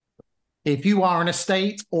If you are an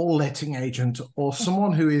estate or letting agent or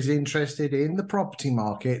someone who is interested in the property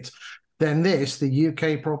market, then this, the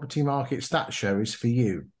UK Property Market Stats Show, is for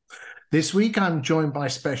you. This week, I'm joined by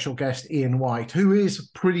special guest Ian White, who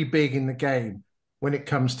is pretty big in the game when it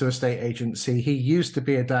comes to estate agency. He used to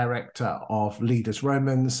be a director of Leaders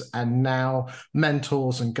Romans and now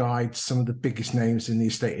mentors and guides some of the biggest names in the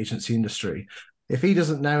estate agency industry. If he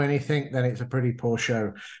doesn't know anything, then it's a pretty poor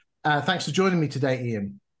show. Thanks for joining me today,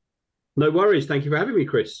 Ian. No worries. Thank you for having me,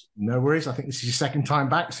 Chris. No worries. I think this is your second time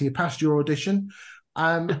back, so you passed your audition.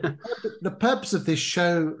 The purpose of this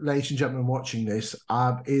show, ladies and gentlemen watching this,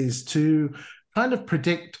 is to kind of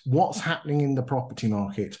predict what's happening in the property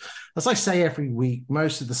market. As I say every week,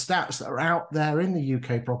 most of the stats that are out there in the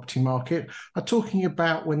UK property market are talking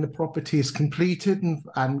about when the property is completed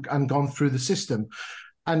and gone through the system,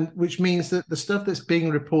 and which means that the stuff that's being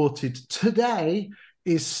reported today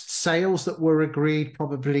is sales that were agreed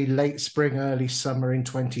probably late spring, early summer in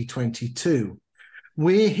 2022.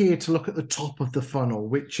 We're here to look at the top of the funnel,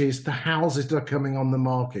 which is the houses that are coming on the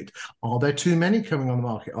market. Are there too many coming on the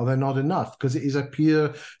market? Are there not enough? Because it is a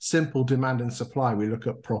pure, simple demand and supply. We look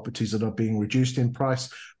at properties that are being reduced in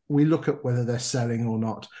price. We look at whether they're selling or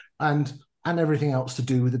not, and everything else to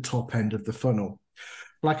do with the top end of the funnel.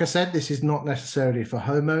 Like I said, this is not necessarily for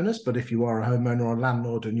homeowners, but if you are a homeowner or a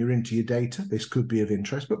landlord and you're into your data, this could be of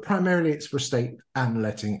interest, but primarily it's for estate and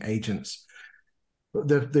letting agents.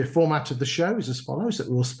 The format of the show is as follows, that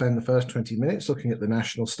we'll spend the first 20 minutes looking at the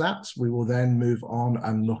national stats. We will then move on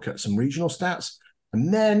and look at some regional stats.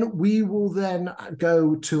 And then we will then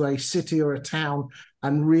go to a city or a town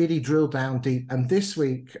and really drill down deep. And this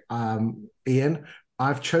week, Ian,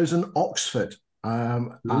 I've chosen Oxford.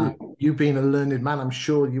 You being a learned man, I'm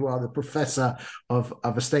sure you are the professor of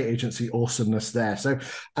estate agency awesomeness there. So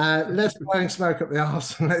let's blow smoke up the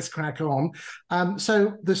arse and let's crack on.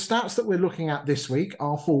 So the stats that we're looking at this week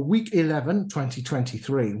are for week 11,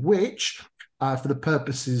 2023, which for the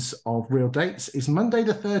purposes of real dates is Monday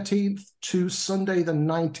the 13th to Sunday the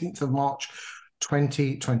 19th of March,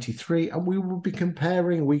 2023. And we will be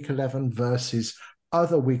comparing week 11 versus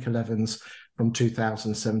other week 11s from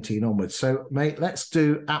 2017 onwards. So, mate, let's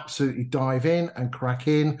absolutely dive in and crack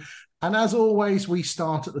in. And as always, we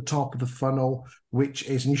start at the top of the funnel, which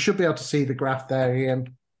is, and you should be able to see the graph there,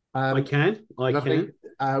 Ian. I can.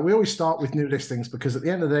 We always start with new listings because at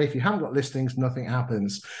the end of the day, if you haven't got listings, nothing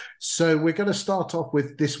happens. So we're going to start off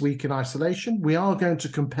with this week in isolation. We are going to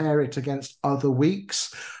compare it against other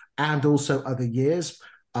weeks and also other years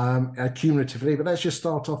cumulatively. But let's just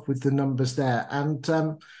start off with the numbers there. And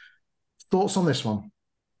thoughts on this one?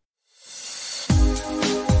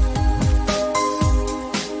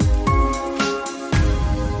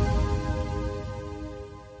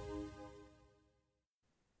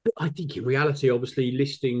 I think in reality, obviously,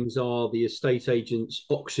 listings are the estate agent's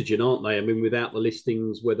oxygen, aren't they? I mean, without the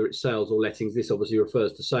listings, whether it's sales or lettings, this obviously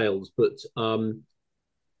refers to sales, but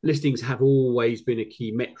listings have always been a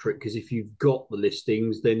key metric because if you've got the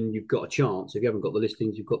listings, then you've got a chance. If you haven't got the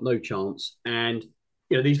listings, you've got no chance. And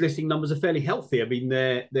these listing numbers are fairly healthy. I mean,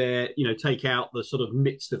 they're take out the sort of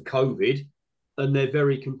midst of COVID, and they're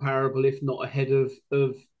very comparable, if not ahead of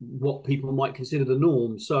what people might consider the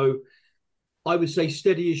norm. So I would say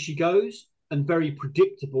steady as she goes and very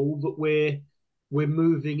predictable, that we're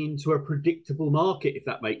moving into a predictable market, if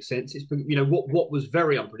that makes sense. It's what was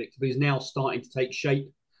very unpredictable is now starting to take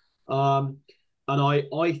shape. And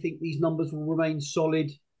I think these numbers will remain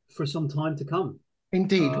solid for some time to come.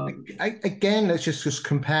 Indeed. Again, let's just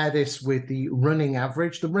compare this with the running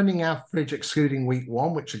average. The running average, excluding week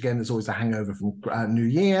one, which again is always a hangover from New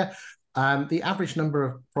Year. The average number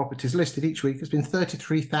of properties listed each week has been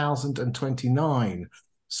 33,029.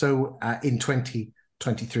 So in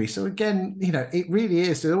 2023. So again, it really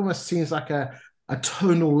is. It almost seems like a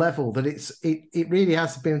tonal level that it really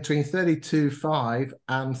has been between 32.5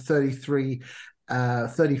 and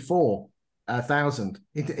 34,000.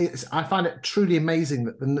 I find it truly amazing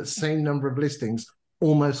that the same number of listings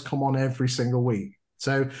almost come on every single week.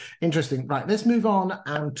 So interesting. Right, let's move on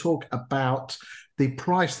and talk about the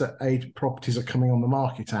price that properties are coming on the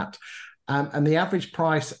market at. And the average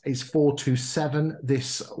price is 427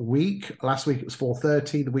 this week. Last week it was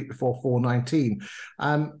 430, the week before 419.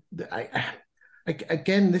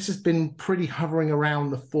 Again, this has been pretty hovering around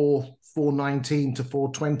the 419 to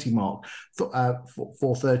 420 mark,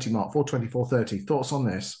 430 mark, 420, 430. Thoughts on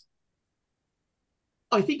this?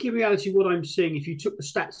 I think in reality, what I'm seeing, if you took the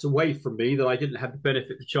stats away from me, that I didn't have the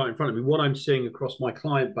benefit of the chart in front of me, what I'm seeing across my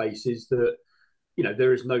client base is that,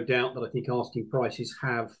 there is no doubt that I think asking prices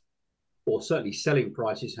have or certainly selling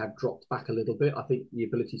prices have dropped back a little bit. I think the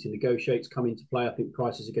ability to negotiate come into play. I think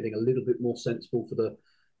prices are getting a little bit more sensible for the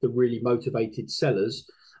really motivated sellers.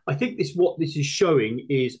 I think what this is showing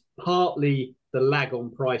is partly the lag on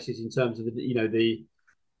prices in terms of the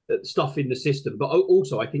stuff in the system, but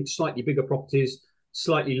also I think slightly bigger properties,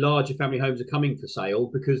 slightly larger family homes are coming for sale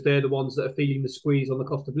because they're the ones that are feeling the squeeze on the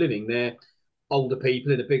cost of living. They're older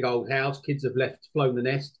people in a big old house, kids have flown the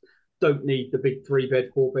nest, don't need the big 3-bed,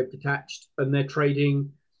 4-bed detached, and they're trading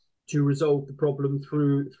to resolve the problem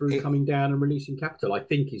through coming down and releasing capital, I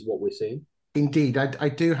think is what we're seeing. Indeed, I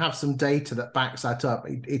do have some data that backs that up.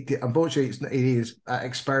 Unfortunately, it is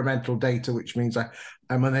experimental data, which means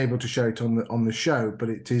I'm unable to show it on the show. But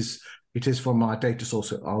it is from my data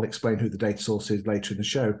source. I'll explain who the data source is later in the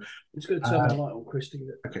show. I'm just going to turn my light on, Christy.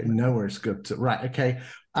 Okay, no worries. Good. Right. Okay.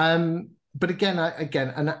 But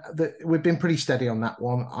we've been pretty steady on that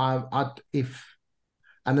one.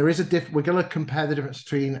 And there is we're going to compare the difference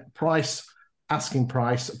between asking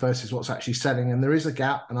price versus what's actually selling, and there is a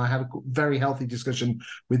gap. And I had a very healthy discussion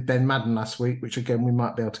with Ben Madden last week, which again we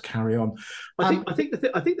might be able to carry on. I think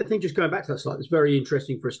the thing, just going back to that slide, that's very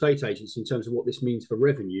interesting for estate agents in terms of what this means for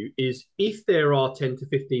revenue. Is if there are 10 to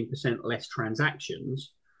 15% less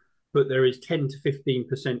transactions, but there is 10 to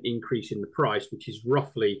 15% increase in the price, which is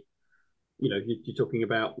roughly, you're talking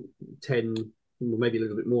about 10, maybe a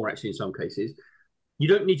little bit more actually in some cases. You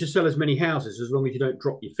don't need to sell as many houses as long as you don't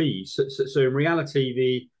drop your fees. So in reality,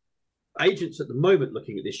 the agents at the moment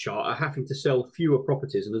looking at this chart are having to sell fewer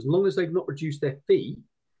properties. And as long as they've not reduced their fee,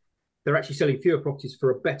 they're actually selling fewer properties for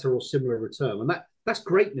a better or similar return. And that's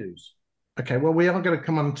great news. Okay, well, we are going to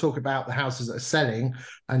come on and talk about the houses that are selling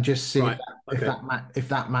and just see if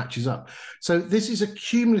that matches up. So this is a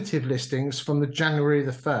cumulative listings from the January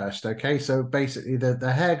the 1st. Okay, so basically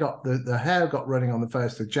the hair got running on the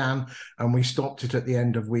 1st of Jan, and we stopped it at the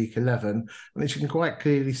end of week 11. And as you can quite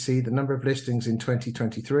clearly see, the number of listings in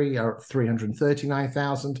 2023 are at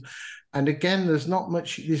 339,000. And again, there's not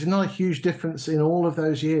a huge difference in all of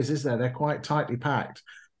those years, is there? They're quite tightly packed.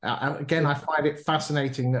 Again, I find it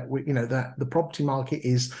fascinating that that the property market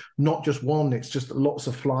is not just one; it's just lots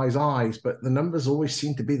of flies' eyes, but the numbers always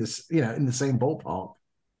seem to be in the same ballpark.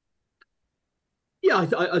 Yeah,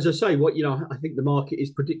 as I say, I think the market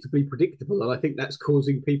is predictably predictable, and I think that's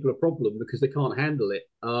causing people a problem because they can't handle it.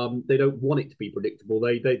 They don't want it to be predictable.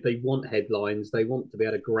 They want headlines. They want to be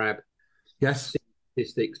able to grab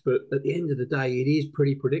statistics, but at the end of the day, it is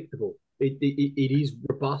pretty predictable. It is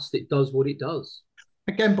robust. It does what it does.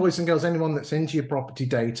 Again, boys and girls, anyone that's into your property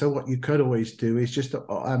data, what you could always do is just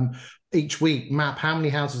each week map how many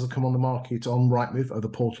houses have come on the market on Rightmove, or the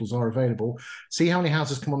portals are available. See how many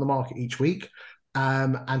houses come on the market each week,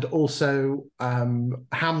 and also how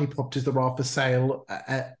many properties there are for sale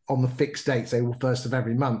on the fixed dates, say, first of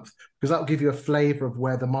every month, because that will give you a flavour of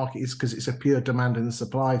where the market is, because it's a pure demand and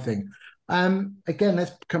supply thing. Again,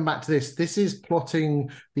 let's come back to this. This is plotting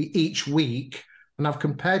the each week. And I've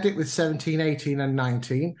compared it with 17, 18, and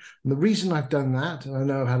 19. And the reason I've done that, and I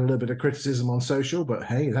know I've had a little bit of criticism on social, but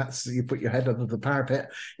hey, that's, you put your head under the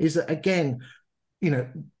parapet, is that again,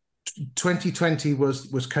 2020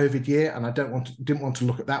 was COVID year, and I didn't want to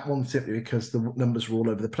look at that one simply because the numbers were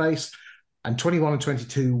all over the place. And 21 and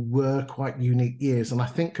 22 were quite unique years. And I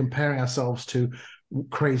think comparing ourselves to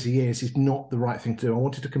crazy years is not the right thing to do. I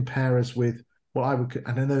wanted to compare us with what I would,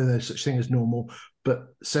 and I know there's such thing as normal,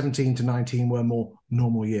 but 17 to 19 were more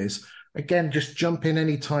normal years. Again, just jump in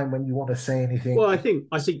any time when you want to say anything. Well, I think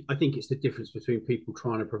it's the difference between people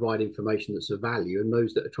trying to provide information that's of value and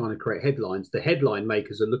those that are trying to create headlines. The headline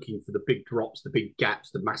makers are looking for the big drops, the big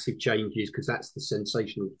gaps, the massive changes, because that's the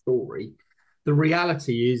sensational story. The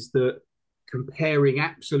reality is that comparing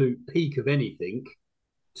absolute peak of anything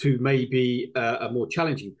to maybe a more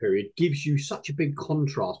challenging period gives you such a big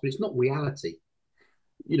contrast, but it's not reality.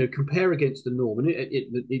 Compare against the norm, and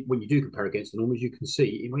when you do compare against the norm, as you can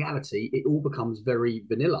see, in reality, it all becomes very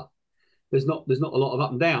vanilla. There's not a lot of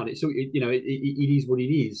up and down. It is what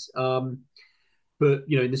it is. But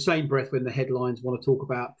in the same breath, when the headlines want to talk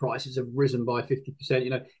about prices have risen by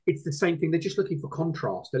 50%, it's the same thing. They're just looking for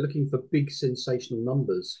contrast. They're looking for big sensational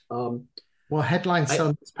numbers. Well, headlines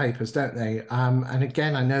sell newspapers, don't they? And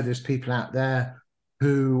again, I know there's people out there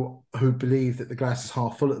who believe that the glass is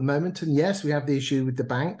half full at the moment. And yes, we have the issue with the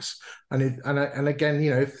banks. And again,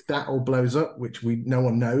 if that all blows up, which no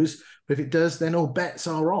one knows, but if it does, then all bets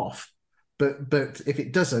are off. But if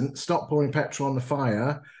it doesn't, stop pouring petrol on the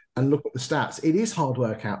fire and look at the stats. It is hard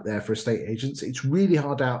work out there for estate agents. It's really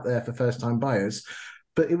hard out there for first-time buyers.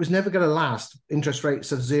 but it was never going to last. Interest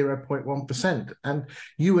rates of 0.1%. And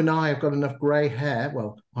you and I have got enough grey hair.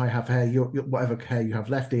 Well, I have hair. Whatever hair you have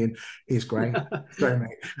left, Ian, is grey. Sorry,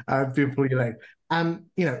 mate. Beautiful, you know.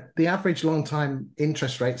 The average long-time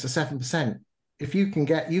interest rates are 7%. If you can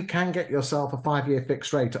get yourself a 5-year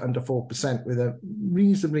fixed rate at under 4% with a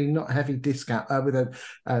reasonably not heavy discount with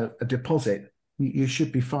a deposit, you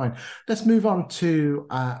should be fine. Let's move on to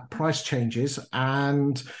price changes,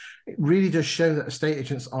 and it really does show that estate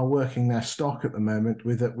agents are working their stock at the moment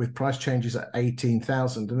with price changes at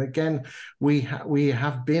 18,000. And again, we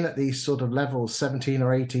have been at these sort of levels, 17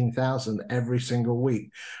 or 18,000 every single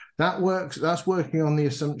week. That's working on the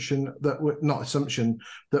assumption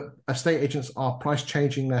that estate agents are price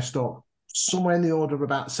changing their stock. Somewhere in the order of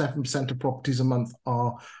about 7% of properties a month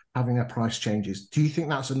are having their price changes. Do you think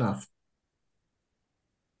that's enough?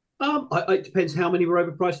 It depends how many were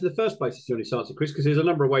overpriced in the first place, is the honest answer, Chris, because there's a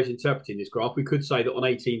number of ways of interpreting this graph. We could say that on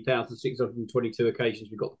 18,622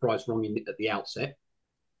 occasions, we got the price wrong at the outset.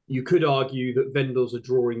 You could argue that vendors are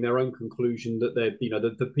drawing their own conclusion that they're,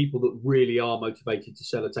 the people that really are motivated to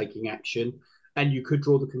sell are taking action. And you could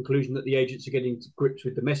draw the conclusion that the agents are getting to grips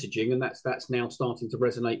with the messaging, and that's now starting to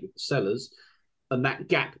resonate with the sellers. And that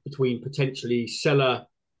gap between potentially seller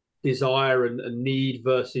desire and need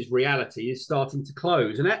versus reality is starting to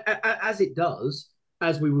close. And as it does,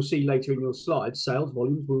 as we will see later in your slides, sales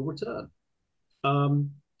volumes will return.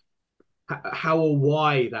 How or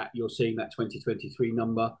why that you're seeing that 2023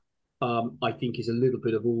 number, I think is a little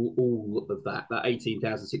bit of all of that. That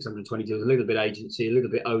 18,622 is a little bit agency, a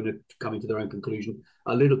little bit owner coming to their own conclusion,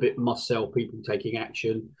 a little bit must sell people taking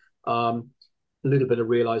action, a little bit of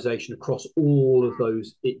realization across all of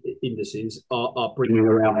those indices are bringing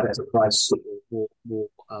around better price, more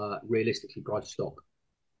realistically priced stock.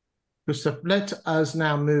 Gustav, let us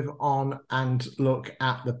now move on and look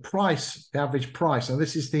at the price, the average price. And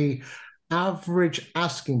this is the average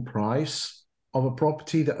asking price of a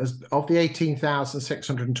property that was of the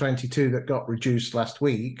 18,622 that got reduced last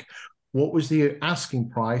week. What was the asking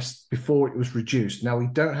price before it was reduced? Now, we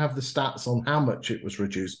don't have the stats on how much it was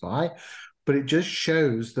reduced by, but it just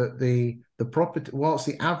shows that the property, whilst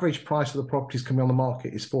the average price of the properties coming on the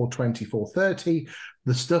market is 420, 430,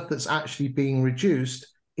 the stuff that's actually being reduced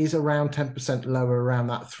is around 10% lower, around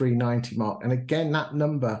that 390 mark. And again, that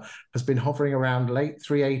number has been hovering around late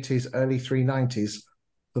 380s, early 390s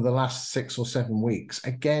for the last 6 or 7 weeks.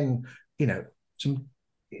 Again, there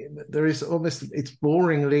is almost, it's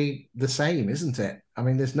boringly the same, isn't it? I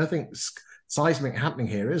mean, there's nothing seismic happening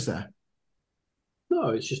here, is there?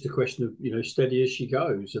 No, it's just a question of, steady as she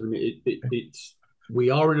goes. I mean, we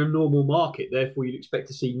are in a normal market, therefore you'd expect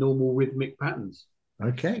to see normal rhythmic patterns.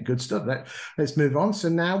 Okay, good stuff. Let's move on. So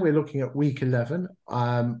now we're looking at week 11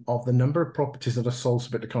 of the number of properties that are sold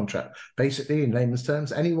subject to contract. Basically, in layman's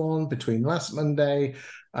terms, anyone between the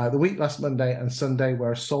week last Monday and Sunday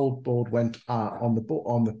where a sold board went on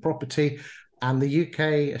the property, and the UK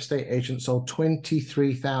estate agent sold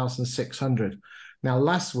 23,600. Now,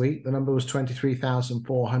 last week, the number was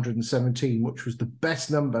 23,417, which was the best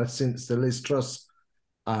number since the Liz Truss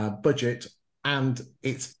budget. And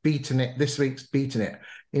it's beaten it. This week's beaten it.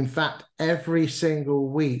 In fact, every single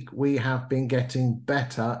week we have been getting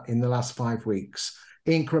better in the last 5 weeks,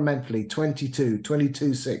 incrementally. 22,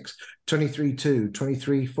 22.6, 23.2,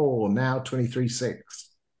 23.4, now 23.6.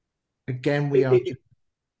 Again, we are. It's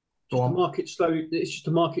just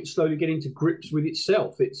the market slowly getting to grips with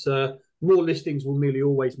itself. It's more listings will nearly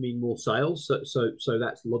always mean more sales, so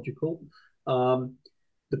that's logical.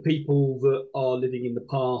 The people that are living in the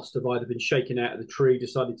past have either been shaken out of the tree,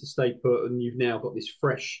 decided to stay put, and you've now got this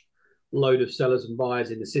fresh load of sellers and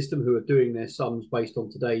buyers in the system who are doing their sums based on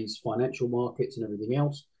today's financial markets and everything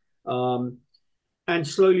else. And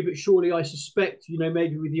slowly but surely, I suspect,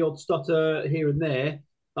 maybe with the odd stutter here and there,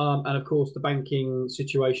 and of course the banking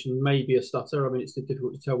situation may be a stutter. I mean, it's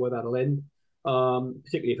difficult to tell where that'll end,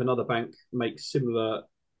 particularly if another bank makes similar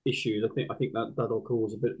issues. I think that'll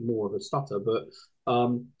cause a bit more of a stutter, but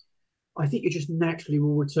I think it just naturally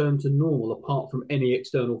will return to normal apart from any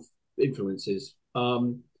external influences,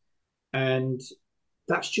 and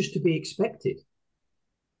that's just to be expected.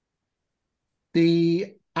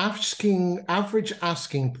 The average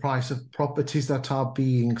asking price of properties that are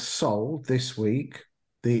being sold this week,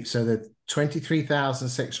 the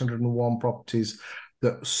 23,601 properties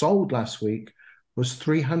that sold last week was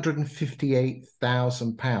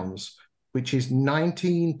 £358,000, which is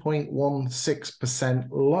 19.16%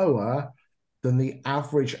 lower than the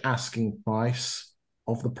average asking price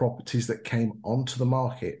of the properties that came onto the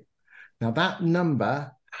market. Now, that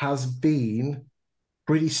number has been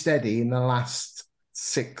pretty steady in the last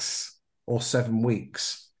 6 or 7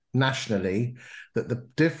 weeks nationally, that the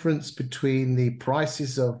difference between the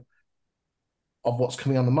prices of what's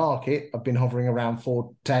coming on the market have been hovering around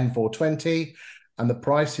 410, 420, and the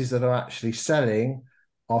prices that are actually selling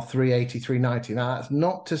are 380, 390. Now, that's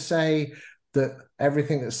not to say that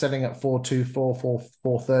everything that's selling at 424,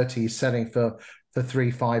 430 is selling for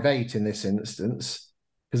 358 in this instance,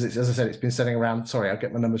 because it's, as I said, it's been selling around, sorry, I'll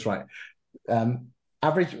get my numbers right.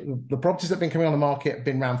 Average, the properties that have been coming on the market have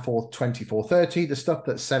been around 420, 430. The stuff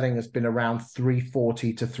that's selling has been around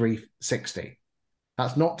 340 to 360.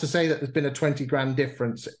 That's not to say that there's been a 20 grand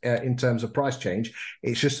difference in terms of price change.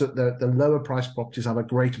 It's just that the lower price properties have a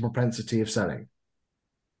greater propensity of selling.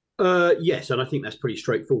 Yes, and I think that's pretty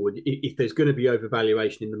straightforward. If there's going to be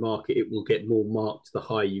overvaluation in the market, it will get more marked the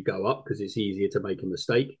higher you go up because it's easier to make a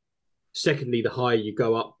mistake. Secondly, the higher you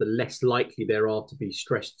go up, the less likely there are to be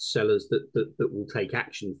stressed sellers that will take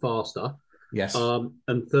action faster. Yes.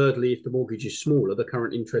 And thirdly, if the mortgage is smaller, the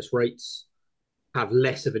current interest rates have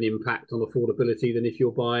less of an impact on affordability than if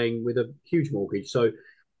you're buying with a huge mortgage. So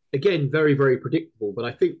again, very, very predictable. But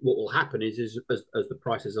I think what will happen is as the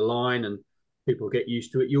prices align and people get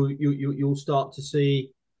used to it, you'll start to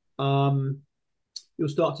see that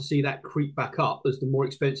creep back up as the more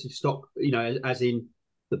expensive stock, as in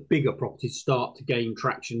the bigger properties start to gain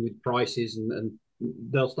traction with prices and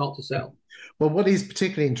they'll start to sell. Well, what is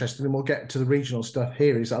particularly interesting, and we'll get to the regional stuff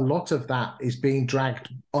here, is a lot of that is being dragged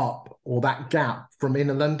up, or that gap, from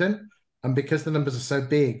inner London. And because the numbers are so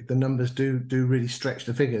big, the numbers do really stretch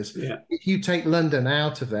the figures. Yeah. If you take London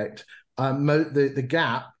out of it, the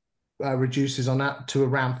gap reduces on that to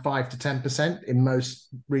around 5 to 10% in most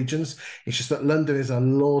regions. It's just that London is a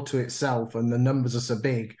law to itself, and the numbers are so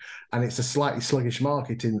big, and it's a slightly sluggish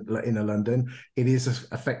market in London. It is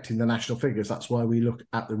affecting the national figures. That's why we look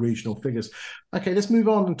at the regional figures. Okay, let's move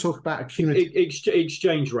on and talk about accumulative.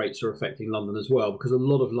 Exchange rates are affecting London as well, because a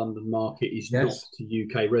lot of London market is not to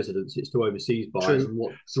UK residents, it's to overseas buyers. True. And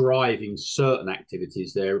what's driving certain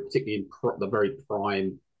activities there, particularly in the very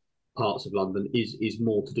prime parts of London, is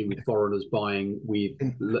more to do with foreigners buying with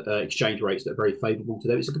exchange rates that are very favourable to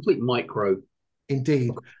them. It's a complete micro.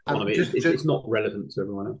 Indeed. It's not relevant to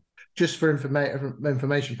everyone else. Just for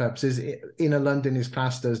information purposes, inner London is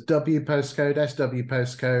classed as W postcode, SW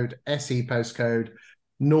postcode, SE postcode,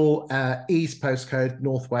 East postcode,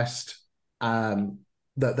 Northwest, and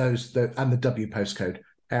the W postcode.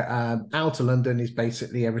 Outer London is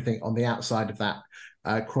basically everything on the outside of that,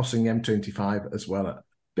 crossing M25 as well. A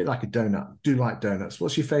bit like a donut. Do like donuts.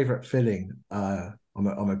 What's your favourite filling on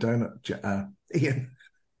a donut, Ian?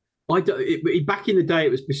 Back in the day,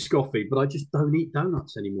 it was biscotti, but I just don't eat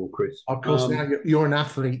donuts anymore, Chris. Of course, now you're an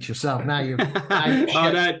athlete yourself. Now you're.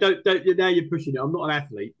 No, don't. Now you're pushing it. I'm not an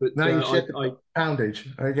athlete, but now you poundage.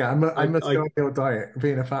 Okay, I must go on your diet.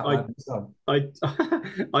 Being a fat lad myself.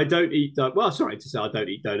 I don't eat. Well, sorry to say, I don't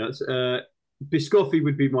eat donuts. Biscotti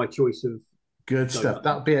would be my choice of. Good stuff.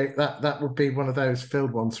 That would be one of those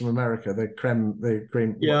filled ones from America, the cream.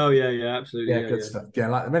 Yeah, absolutely. Yeah, good stuff. Yeah,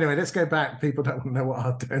 like them. Anyway, let's go back. People don't want to know what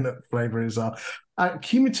our donut flavors are.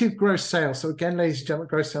 Cumulative gross sales. So again, ladies and gentlemen,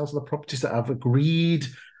 gross sales are the properties that have agreed.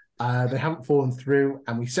 They haven't fallen through,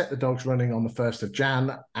 and we set the dogs running on the 1st of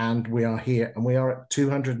Jan, and we are here, and we are at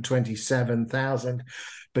 227,000.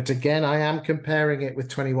 But again, I am comparing it with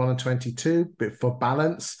 21 and 22, but for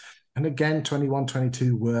balance. And again, 21,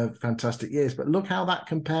 22 were fantastic years. But look how that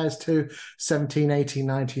compares to 17, 18,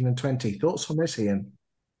 19, and 20. Thoughts on this, Ian?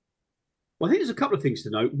 Well, I think there's a couple of things to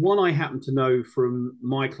note. One, I happen to know from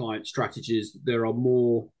my client strategies, there are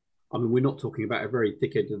more. I mean, we're not talking about a very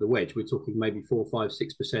thick end of the wedge. We're talking maybe 4, 5,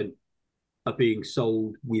 6% are being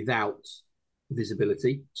sold without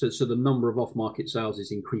visibility. So the number of off-market sales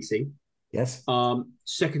is increasing. Yes.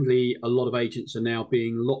 Secondly, a lot of agents are now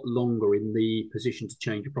being a lot longer in the position to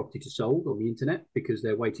change a property to sold on the internet because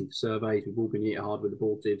they're waiting for surveys. We've all been hit hard with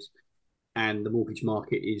abortives, and the mortgage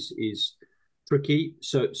market is tricky.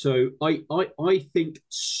 So I think,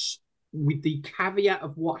 with the caveat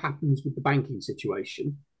of what happens with the banking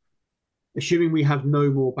situation, assuming we have no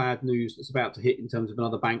more bad news that's about to hit in terms of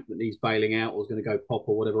another bank that needs bailing out or is going to go pop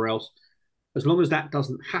or whatever else, as long as that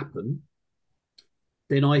doesn't happen,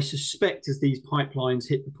 then I suspect as these pipelines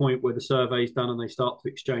hit the point where the survey's done and they start to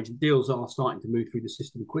exchange and deals are starting to move through the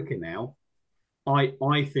system quicker now, I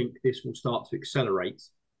think this will start to accelerate.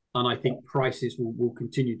 And I think prices will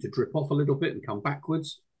continue to drip off a little bit and come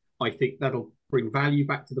backwards. I think that'll bring value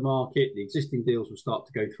back to the market. The existing deals will start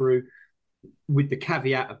to go through with the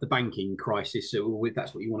caveat of the banking crisis. So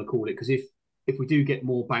that's what you want to call it. Because if we do get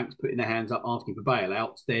more banks putting their hands up asking for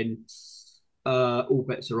bailouts, then all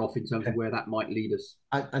bets are off in terms of where that might lead us.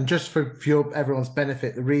 And just for everyone's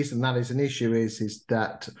benefit, the reason that is an issue is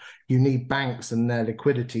that you need banks and their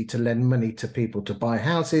liquidity to lend money to people to buy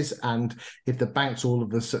houses. And if the banks, all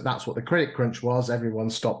of us, that's what the credit crunch was, everyone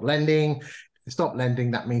stopped lending. If they stop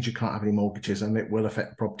lending, that means you can't have any mortgages, and it will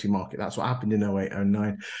affect the property market. That's what happened in 08,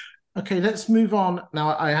 09. Okay, let's move on.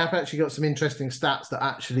 Now, I have actually got some interesting stats that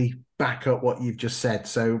actually back up what you've just said.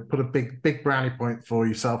 So put a big brownie point for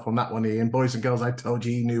yourself on that one, Ian. Boys and girls, I told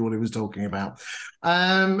you he knew what he was talking about.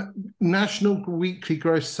 National weekly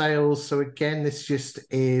gross sales. So again, this just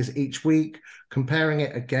is each week. Comparing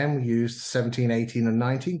it again, we used 17, 18 and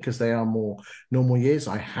 19 because they are more normal years.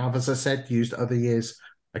 I have, as I said, used other years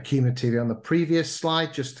accumulatively on the previous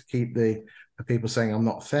slide just to keep the people saying I'm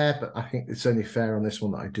not fair, but I think it's only fair on this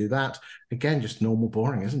one that I do that. Again, just normal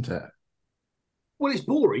boring, isn't it? Well, it's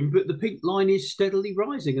boring, but the pink line is steadily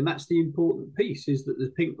rising, and that's the important piece: is that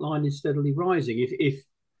the pink line is steadily rising.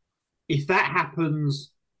 If that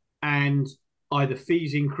happens, and either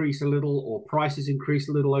fees increase a little or prices increase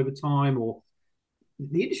a little over time, or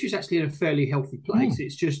the industry is actually in a fairly healthy place.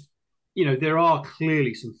 It's just, there are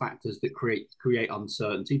clearly some factors that create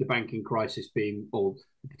uncertainty. The banking crisis being, or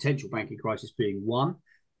the potential banking crisis being one,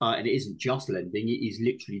 and it isn't just lending; it is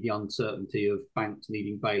literally the uncertainty of banks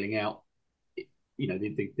needing bailing out.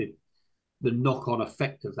 The knock-on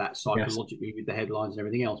effect of that psychologically with the headlines and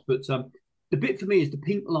everything else. But the bit for me is the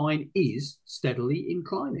pink line is steadily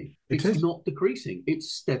inclining. It's not decreasing.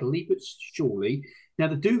 It's steadily but surely. Now,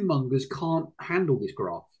 the doom mongers can't handle this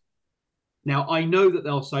graph. Now, I know that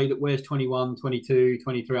they'll say that where's 21, 22,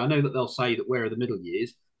 23. I know that they'll say that where are the middle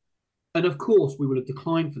years. And of course, we will have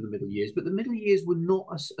declined for the middle years, but the middle years were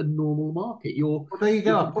not a normal market. There you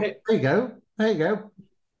go. There you go.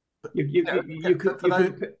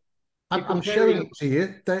 I'm showing it to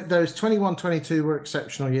you. Those 21, 22 were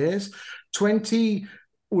exceptional years. 20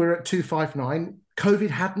 were at 259. COVID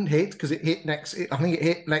hadn't hit because it hit I think it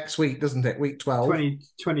hit next week, doesn't it? Week 12.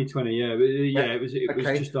 2020, yeah. It was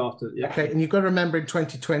just after. Yeah. Okay, and you've got to remember in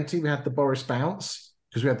 2020 we had the Boris bounce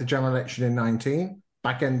because we had the general election in 19,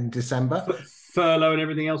 back end in December. Furlough and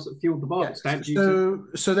everything else that fueled the market.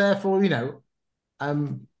 So therefore,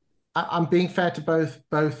 I'm being fair to both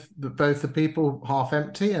the people half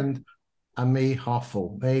empty and me half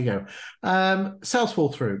full. There you go. Sales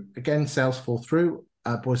fall through. Again, sales fall through,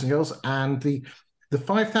 boys and girls. And the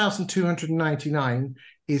 5,299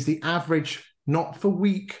 is the average, not for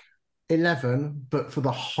week 11, but for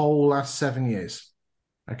the whole last 7 years.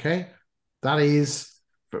 Okay? That is,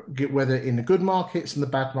 whether in the good markets and the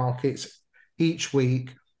bad markets, each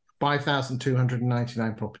week,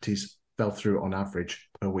 5,299 properties fell through on average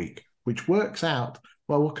per week, which works out,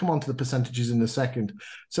 well, we'll come on to the percentages in a second.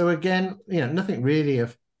 So again, nothing really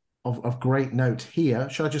of great note here.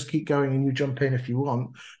 Shall I just keep going and you jump in if you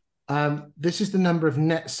want? This is the number of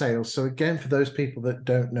net sales. So again, for those people that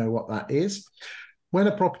don't know what that is, when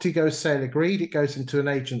a property goes sale agreed, it goes into an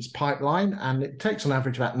agent's pipeline, and it takes on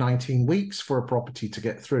average about 19 weeks for a property to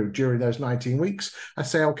get through. During those 19 weeks, a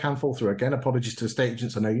sale can fall through. Again, apologies to estate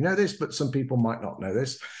agents. I know you know this, but some people might not know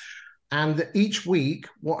this. And each week,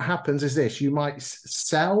 what happens is this: you might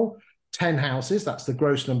sell 10 houses. That's the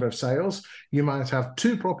gross number of sales. You might have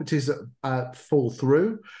 2 properties that fall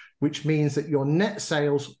through, which means that your net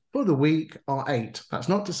sales for the week are 8. That's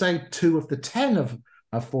not to say 2 of the 10 have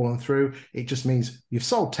fallen through. It just means you've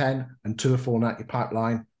sold 10 and 2 have fallen out your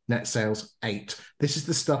pipeline. Net sales 8. This is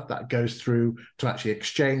the stuff that goes through to actually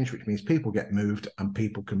exchange, which means people get moved and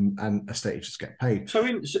estate agents get paid. So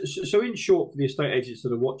in short, for the estate agents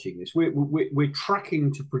that are watching this, we're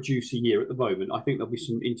tracking to produce a year at the moment. I think there'll be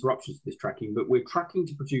some interruptions to this tracking, but we're tracking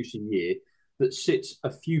to produce a year that sits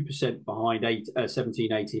a few percent behind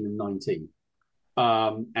 17, 18 and 19.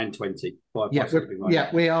 And 20.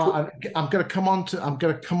 We are. I'm going to come on to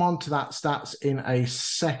that stats in a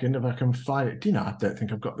second if I can find it. I don't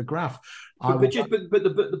think I've got the graph. But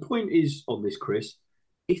the point is on this, Chris.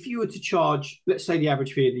 If you were to charge, let's say the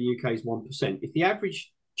average fee in the UK is 1%. If the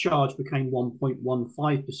average charge became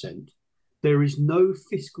 1.15%, there is no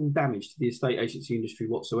fiscal damage to the estate agency industry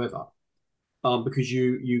whatsoever, because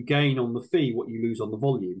you gain on the fee what you lose on the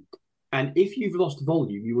volume. And if you've lost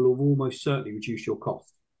volume, you will have almost certainly reduced your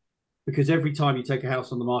cost, because every time you take a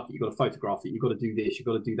house on the market, you've got to photograph it, you've got to do this, you've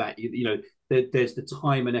got to do that. There's the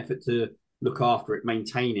time and effort to look after it,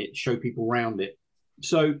 maintain it, show people around it.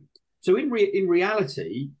 So in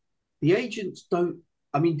reality, the agents don't.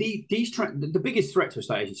 I mean, the biggest threat to a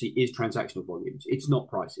estate agency is transactional volumes. It's not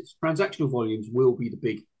prices. Transactional volumes will be the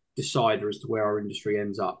big decider as to where our industry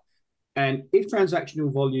ends up. And if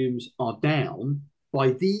transactional volumes are down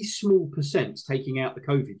by these small percents, taking out the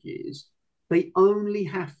COVID years, they only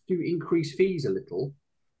have to increase fees a little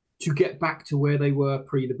to get back to where they were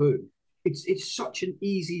pre the boom. It's such an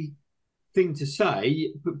easy thing to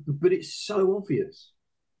say, but it's so obvious.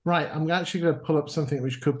 Right, I'm actually going to pull up something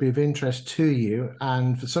which could be of interest to you,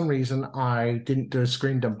 and for some reason I didn't do a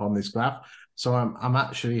screen dump on this graph, so I'm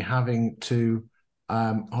actually having to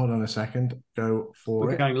hold on a second, go for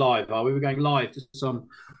We're it. going live, are we? We're going live to some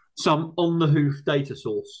on the hoof data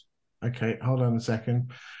source. Okay, hold on a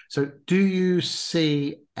second. So, do you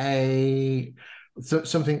see something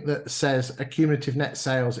that says accumulative net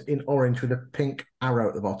sales in orange with a pink arrow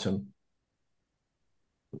at the bottom?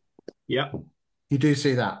 Yeah. You do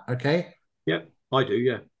see that, okay? Yeah, I do,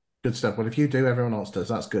 yeah. Good stuff. Well, if you do, everyone else does.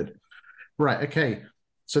 That's good. Right, okay.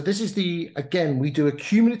 So this is again, we do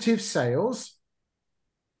accumulative sales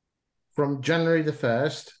from January the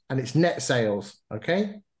 1st, and it's net sales,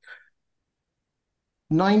 okay?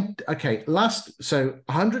 So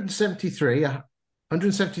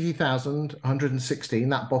 173,116,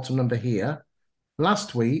 that bottom number here,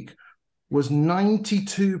 last week was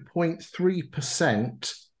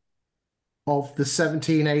 92.3% of the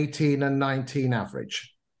 17, 18, and 19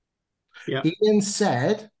 average. Yeah. Ian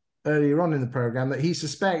said earlier on in the program that he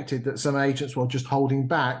suspected that some agents were just holding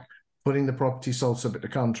back putting the property sold subject to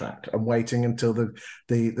contract and waiting until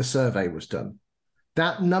the survey was done.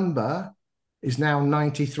 That number is now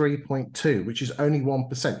 93.2, which is only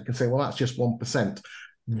 1%. You can say, well, that's just 1%.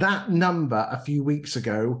 That number a few weeks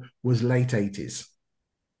ago was late 80s.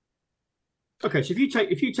 Okay, so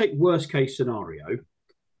if you take worst case scenario,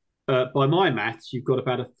 by my maths, you've got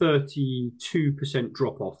about a 32%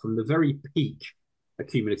 drop off from the very peak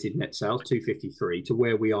accumulated net sales, 253, to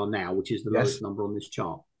where we are now, which is the lowest number on this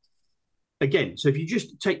chart. Again, so if you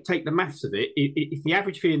just take the maths of it, if the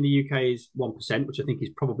average fee in the UK is 1%, which I think is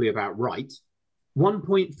probably about right,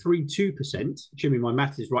 1.32%, assuming my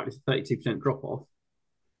maths is right, it's a 32% drop off,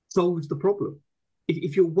 solves the problem.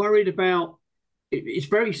 If you're worried about, it's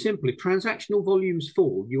very simple. If transactional volumes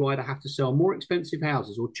fall, you either have to sell more expensive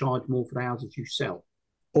houses or charge more for the houses you sell.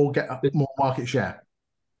 Or get more market share.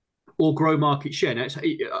 Or grow market share. Now, it's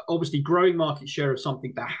obviously growing market share of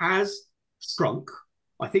something that has shrunk.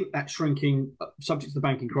 I think that shrinking, subject to the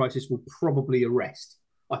banking crisis, will probably arrest.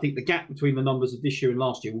 I think the gap between the numbers of this year and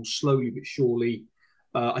last year will slowly but surely.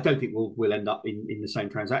 I don't think we'll end up in the same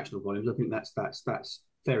transactional volumes. I think that's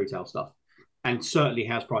fairy tale stuff. And certainly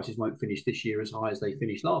house prices won't finish this year as high as they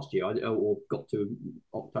finished last year, or got to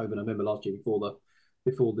October, November last year before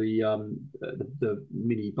the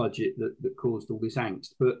mini budget that caused all this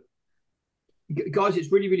angst. But guys,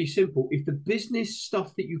 it's really, really simple. If the business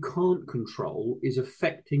stuff that you can't control is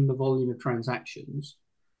affecting the volume of transactions,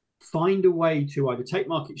 find a way to either take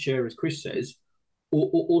market share, as Chris says,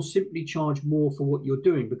 or simply charge more for what you're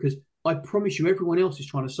doing, because I promise you everyone else is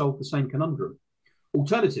trying to solve the same conundrum.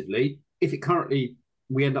 Alternatively, if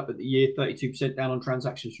we end up at the year 32% down on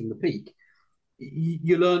transactions from the peak,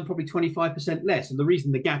 you'll earn probably 25% less. And the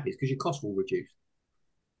reason the gap is because your cost will reduce.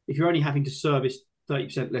 If you're only having to service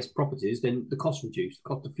 30% less properties, then the cost reduce. The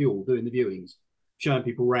cost of fuel, doing the viewings, showing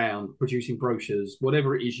people around, producing brochures,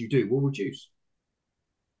 whatever it is you do will reduce.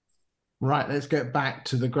 Right, let's get back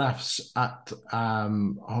to the graphs hold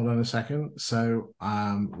on a second. So,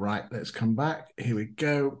 right, let's come back. Here we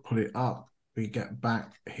go, put it up. We get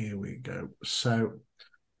back, here we go. So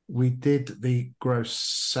we did the gross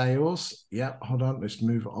sales. Yeah, hold on, let's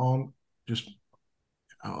move on.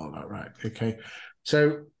 Right, okay.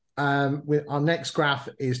 So our next graph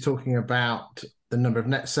is talking about the number of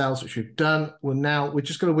net sales, which we've done. We're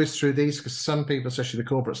just going to whiz through these because some people, especially the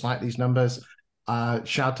corporates, like these numbers.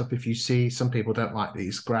 Shout up if you see. Some people don't like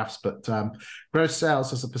these graphs, but gross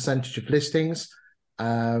sales as a percentage of listings.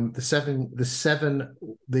 The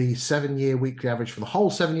 7 year weekly average for the whole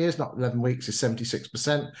 7 years, not 11 weeks, is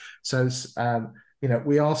 76%. So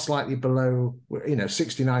we are slightly below.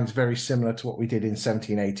 69 is very similar to what we did in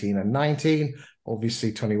 17, 18, and 19.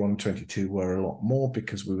 Obviously, 21 and 22 were a lot more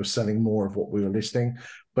because we were selling more of what we were listing.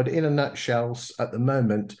 But in a nutshell, at the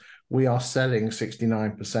moment, we are selling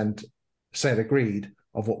 69% sale agreed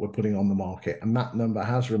of what we're putting on the market, and that number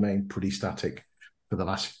has remained pretty static for the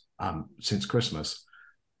last since Christmas.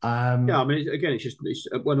 I mean, again, it's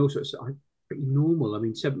also pretty normal. I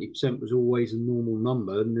mean, 70% was always a normal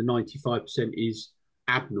number, and the 95% is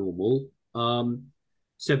abnormal. 70%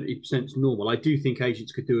 is normal. I do think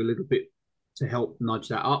agents could do a little bit to help nudge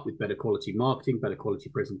that up with better quality marketing, better quality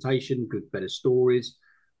presentation, better stories,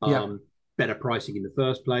 better pricing in the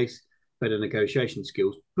first place, better negotiation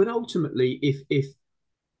skills. But ultimately, if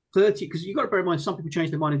 30, because you've got to bear in mind, some people change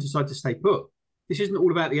their mind and decide to stay put. This isn't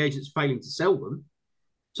all about the agents failing to sell them.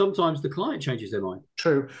 Sometimes the client changes their mind.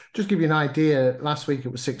 True. Just give you an idea, last week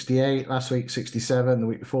it was 68, last week 67, the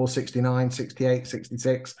week before 69, 68,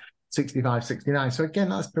 66, 65, 69. So again,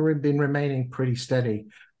 that's been remaining pretty steady.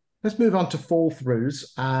 Let's move on to fall throughs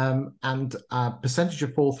and percentage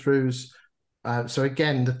of fall throughs. So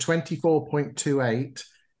again, the 24.28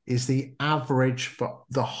 is the average for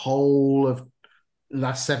the whole of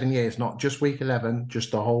last 7 years, not just week 11,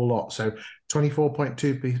 just the whole lot. So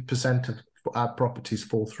 24.2% of properties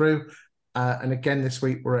fall through. And again, this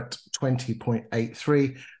week we're at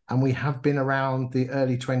 20.83, and we have been around the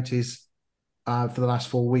early 20s for the last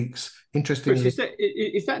 4 weeks. Interestingly, Chris,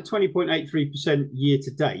 is that 20.83% year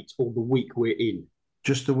to date, or the week we're in?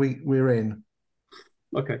 just the week we're in.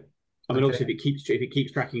 Okay. I mean, obviously, if it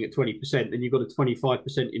keeps tracking at 20%, then you've got a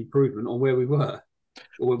 25% improvement on where we were,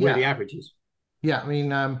 or where the average is. Yeah, I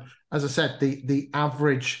mean, as I said, the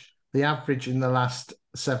average in the last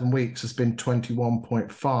 7 weeks has been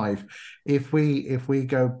 21.5. If we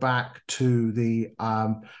go back to the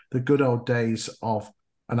good old days of,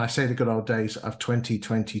 and I say the good old days of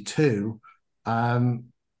 2022,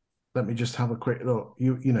 let me just have a quick look.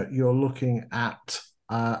 You're looking at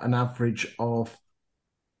an average of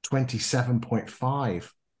 27.5.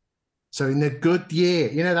 So in the good year,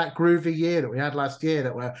 that groovy year that we had last year,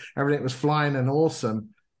 that where everything was flying and awesome,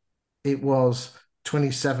 it was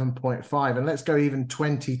 27.5. And let's go even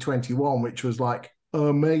 2021, which was like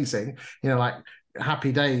amazing, like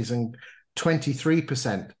happy days, and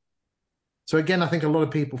 23%. So again, I think a lot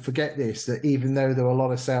of people forget this, that even though there were a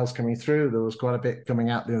lot of sales coming through, there was quite a bit coming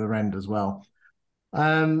out the other end as well.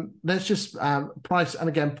 Let's just price, and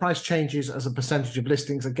again, price changes as a percentage of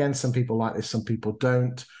listings. Again, some people like this, some people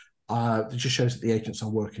don't. It just shows that the agents are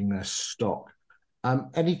working their stock.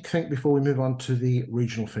 Anything before we move on to the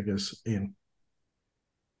regional figures, Ian?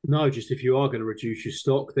 No, just if you are going to reduce your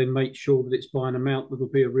stock, then make sure that it's by an amount that will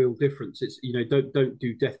be a real difference. It's don't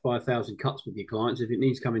do death by 1,000 cuts with your clients. If it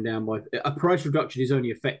needs coming down by a price reduction is only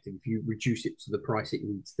effective if you reduce it to the price it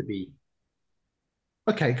needs to be.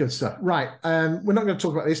 Okay, good stuff. Right, we're not going to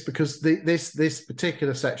talk about this because this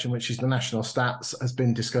particular section, which is the national stats, has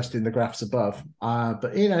been discussed in the graphs above.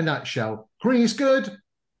 But in a nutshell, green is good,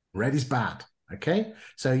 red is bad. Okay,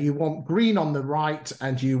 so you want green on the right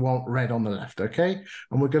and you want red on the left. Okay,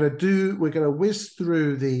 and we're going to whiz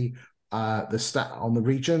through the stat on the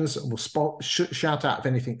regions, and we'll shout out if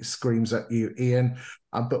anything screams at you, Ian.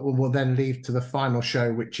 But we'll then leave to the final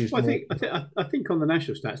show, which is. Well, I think on the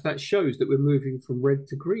national stats that shows that we're moving from red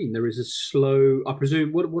to green. There is a slow. I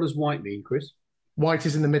presume. What does white mean, Chris? White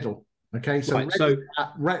is in the middle. Okay, so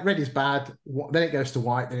right, red is bad. Then it goes to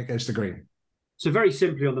white. Then it goes to green. So very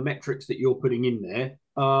simply on the metrics that you're putting in there,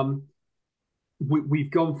 we've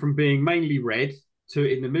gone from being mainly red to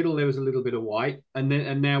in the middle there was a little bit of white,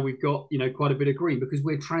 and now we've got quite a bit of green because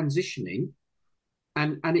we're transitioning,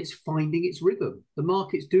 and it's finding its rhythm. The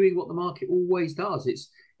market's doing what the market always does.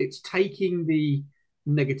 It's taking the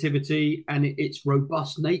negativity, and its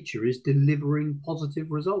robust nature is delivering positive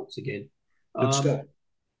results again. Good stuff. I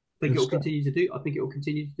think it will continue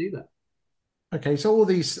to do that. Okay, so all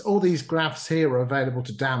these graphs here are available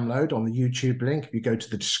to download on the YouTube link. If you go to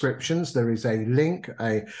the descriptions, there is a link,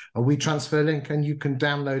 a WeTransfer link, and you can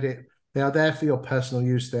download it. They are there for your personal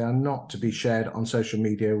use. They are not to be shared on social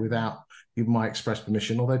media without my express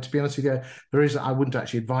permission. Although, to be honest with you, I wouldn't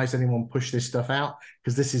actually advise anyone push this stuff out,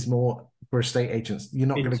 because this is more for estate agents. You're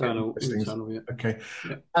not going to get listings. Yeah. Okay.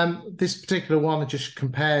 Yeah. This particular one just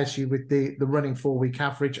compares you with the running 4-week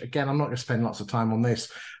average. Again, I'm not going to spend lots of time on this.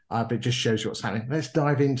 But it just shows you what's happening. Let's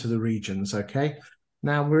dive into the regions, okay?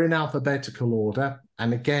 Now, we're in alphabetical order.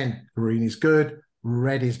 And again, green is good,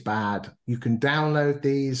 red is bad. You can download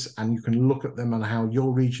these and you can look at them and how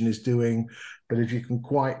your region is doing. But if you can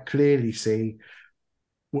quite clearly see,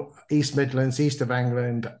 East Midlands, East of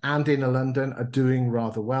England, and Inner London are doing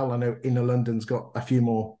rather well. I know Inner London's got a few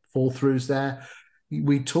more fall-throughs there.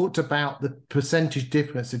 We talked about the percentage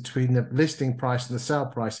difference between the listing price and the sale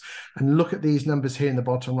price. And look at these numbers here in the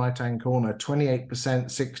bottom right-hand corner, 28%,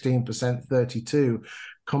 16%, 32%,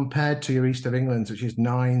 compared to your East of England, which is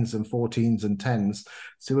 9s and 14s and 10s.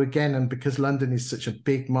 So again, and because London is such a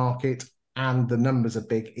big market and the numbers are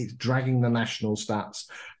big, it's dragging the national stats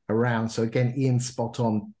around. So again, Ian's spot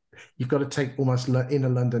on. You've got to take almost Inner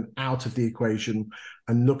London out of the equation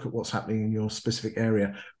and look at what's happening in your specific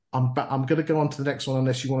area. I'm going to go on to the next one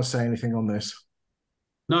unless you want to say anything on this.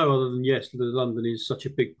 No, other than yes, London is such a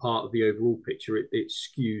big part of the overall picture. It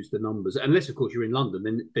skews the numbers. Unless, of course, you're in London,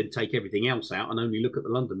 then take everything else out and only look at the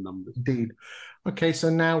London numbers. Indeed. Okay, so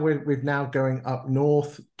now we're now going up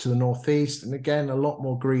north to the northeast. And again, a lot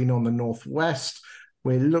more green on the northwest.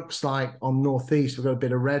 where it looks like on Northeast, we've got a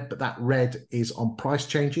bit of red, but that red is on price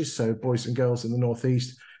changes. So boys and girls in the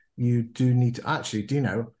Northeast, you do need to actually, do you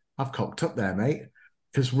know, I've cocked up there, mate,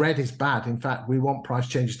 because red is bad. In fact, we want price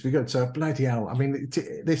changes to be good. So bloody hell, I mean,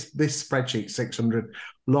 this spreadsheet 600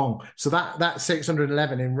 long. So that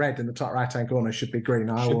 611 in red in the top right-hand corner should be green.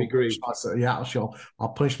 Should be green. Yeah, sure. I'll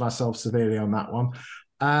punish myself severely on that one.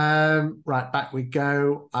 Right, back we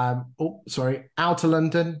go. Oh, sorry, Outer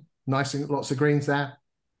London, nice, lots of greens there.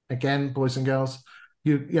 Again, boys and girls,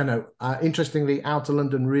 interestingly, Outer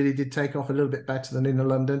London really did take off a little bit better than Inner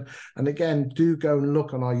London. And again, do go and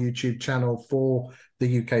look on our YouTube channel for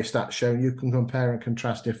the UK stats show. You can compare and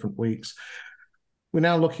contrast different weeks. We're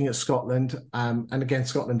now looking at Scotland, and again,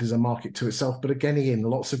 Scotland is a market to itself. But again, Ian,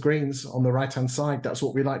 lots of greens on the right-hand side. That's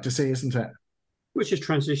what we like to see, isn't it? Which is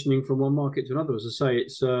transitioning from one market to another. As I say,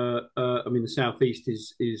 it's I mean, the Southeast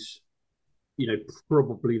is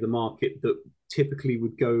probably the market that typically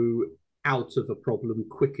would go out of a problem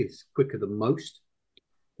quicker than most.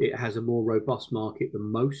 It has a more robust market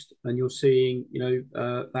than most, and you're seeing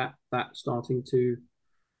that starting to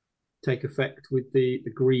take effect with the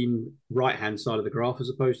green right-hand side of the graph as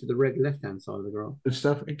opposed to the red left-hand side of the graph. Good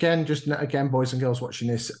stuff. Again, boys and girls watching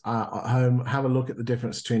this at home, have a look at the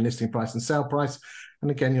difference between listing price and sale price. And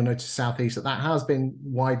again, you'll notice Southeast that has been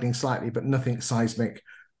widening slightly, but nothing seismic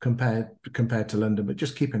compared to London. But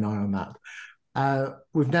just keep an eye on that.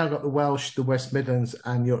 We've now got the Welsh, the West Midlands,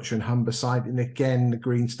 and Yorkshire and Humber side. And again, the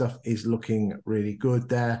green stuff is looking really good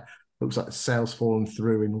there. Looks like the sales fallen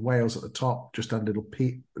through in Wales at the top. Just had a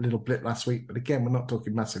little blip last week. But again, we're not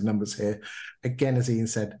talking massive numbers here. Again, as Ian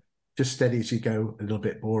said, just steady as you go, a little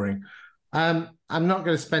bit boring. I'm not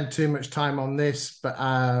going to spend too much time on this,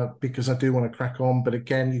 but because I do want to crack on. But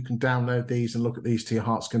again, you can download these and look at these to your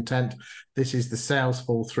heart's content. This is the sales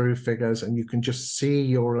fall through figures, and you can just see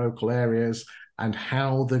your local areas and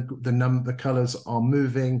how the colours are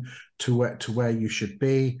moving to where you should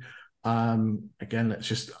be. Again, let's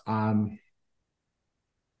just again,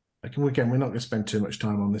 we're not going to spend too much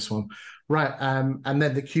time on this one, right? And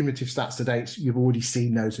then the cumulative stats to date, you've already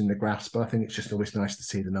seen those in the graphs, but I think it's just always nice to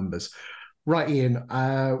see the numbers. Right, Ian,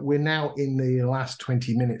 we're now in the last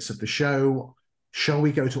 20 minutes of the show. Shall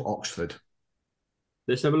we go to Oxford?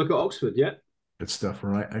 Let's have a look at Oxford. Yeah, good stuff. All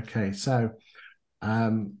right, okay, so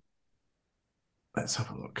let's have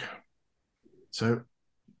a look. So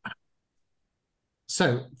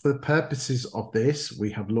for the purposes of this,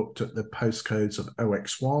 we have looked at the postcodes of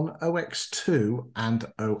OX1, OX2, and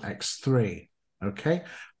OX3. Okay,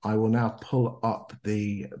 I will now pull up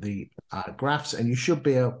the graphs, and you should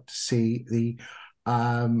be able to see the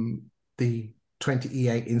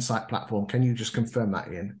 20EA Insight platform. Can you just confirm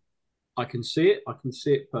that, Ian? I can see it. I can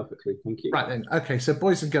see it perfectly. Thank you. Right then. Okay, so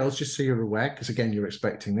boys and girls, just so you're aware, because again, you're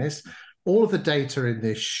expecting this. All of the data in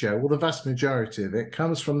this show, well, the vast majority of it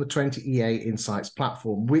comes from the 20EA Insights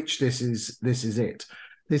platform, which this is it.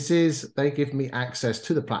 They give me access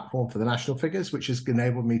to the platform for the national figures, which has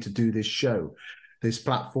enabled me to do this show. This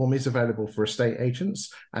platform is available for estate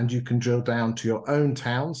agents, and you can drill down to your own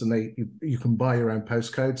towns, and you can buy your own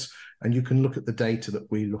postcodes, and you can look at the data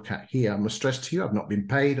that we look at here. I must stress to you, I've not been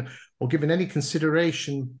paid or given any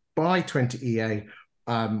consideration by 20EA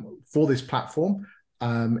for this platform.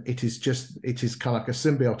 It is kind of like a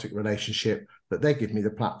symbiotic relationship that they give me the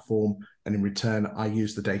platform, and in return, I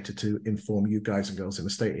use the data to inform you guys and girls in the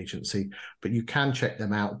estate agency. But you can check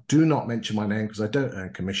them out. Do not mention my name because I don't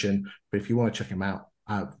earn commission. But if you want to check them out,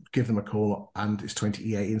 give them a call, and it's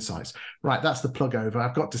 20EA Insights. Right, that's the plug over.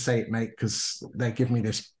 I've got to say it, mate, because they give me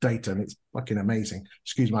this data, and it's fucking amazing.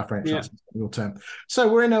 Excuse my French, that's your term. So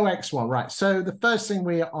we're in OX1, right? So the first thing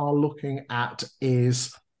we are looking at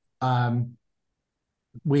is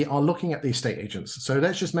we are looking at the estate agents. So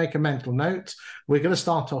let's just make a mental note. We're going to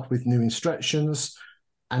start off with new instructions.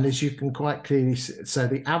 And as you can quite clearly see, so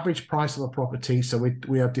the average price of a property, so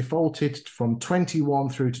we are defaulted from 21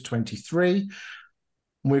 through to 23.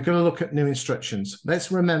 We're going to look at new instructions.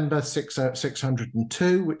 Let's remember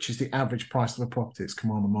 602, which is the average price of a property that's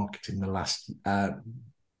come on the market in the last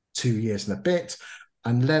 2 years and a bit.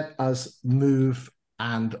 And let us move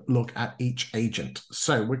and look at each agent.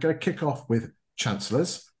 So we're going to kick off with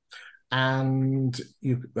Chancellors, and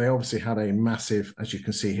they obviously had a massive, as you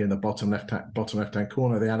can see here in the bottom left-hand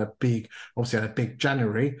corner, they had a big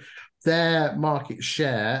January. Their market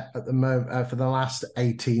share at the moment for the last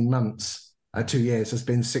 18 months, 2 years, has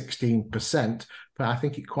been 16%, but I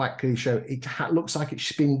think it quite clearly shows it looks like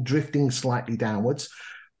it's been drifting slightly downwards.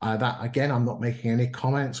 That again, I'm not making any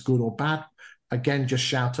comments, good or bad. again, just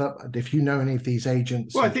shout up if you know any of these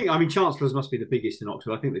agents. Well, I mean, Chancellors must be the biggest in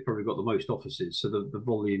Oxford. I think they've probably got the most offices, so the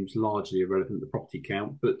volume's largely irrelevant to the property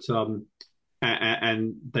count. But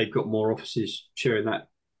and they've got more offices sharing that,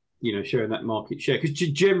 sharing that market share. Because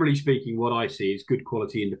generally speaking, what I see is good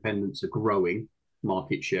quality independents are growing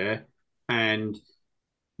market share, and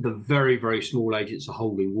the very, very small agents are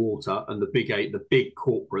holding water, and the big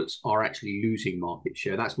corporates are actually losing market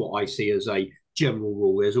share. That's what I see as a general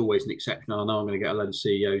rule. There's always an exception. I know I'm going to get a load of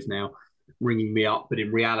CEOs now ringing me up, but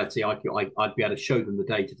in reality, I'd be able to show them the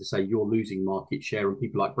data to say you're losing market share, and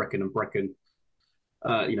people like Brecon and Brecon,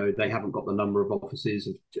 they haven't got the number of offices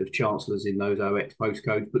of chancellors in those OX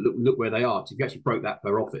postcodes, but look where they are. So if you actually broke that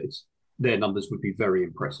per office, their numbers would be very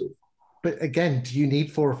impressive. But again, do you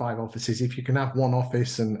need 4 or 5 offices? If you can have one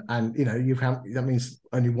office and that means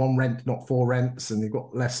only one rent, not 4 rents, and you've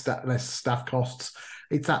got less staff costs.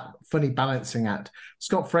 It's that funny balancing act.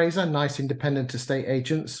 Scott Fraser, nice independent estate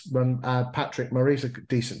agents. Patrick Murray's a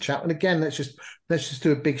decent chap. And again, let's just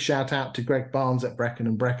do a big shout out to Greg Barnes at Brecon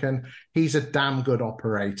and Brecon. He's a damn good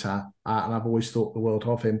operator, and I've always thought the world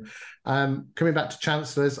of him. Coming back to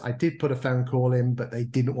Chancellors, I did put a phone call in, but they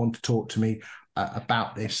didn't want to talk to me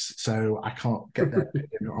about this, so I can't get their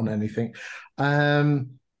opinion on anything.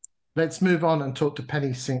 Let's move on and talk to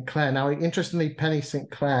Penny Sinclair. Now, interestingly, Penny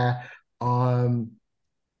Sinclair, I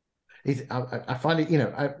find it,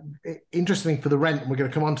 interesting for the rent, and we're going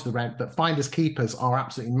to come on to the rent, but finders keepers are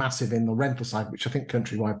absolutely massive in the rental side, which I think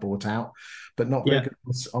Countrywide bought out, but not very good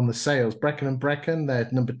on the sales. Brecon and Brecon, they're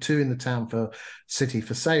number 2 in the town for city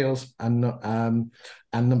for sales, and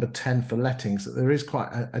number 10 for lettings. There is quite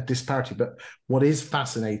a disparity, but what is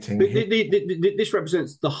fascinating... This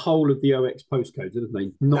represents the whole of the OX postcodes, doesn't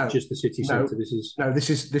it? Not just the city centre. This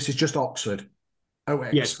is just Oxford.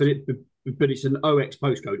 OX. Yes, but it's an OX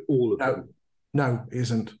postcode, all of them. No, it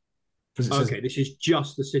isn't. Okay, this is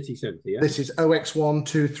just the city centre, yeah? This is OX1,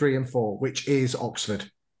 2, 3, and 4, which is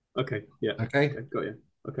Oxford. Okay, yeah. Okay, got you.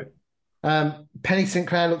 Okay. Penny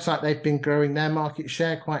Sinclair looks like they've been growing their market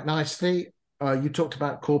share quite nicely. You talked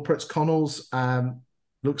about corporates. Connells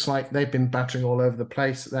looks like they've been battering all over the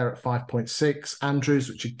place. They're at 5.6. Andrews,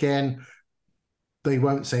 which again, they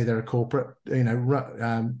won't say they're a corporate,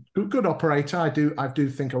 good operator. I do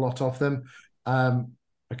think a lot of them.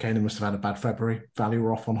 Okay, they must have had a bad February. Valley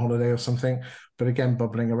were off on holiday or something. But again,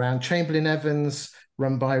 bubbling around. Chamberlain Evans,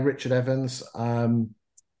 run by Richard Evans.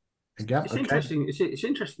 It's interesting. It's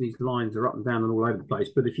interesting. These lines are up and down and all over the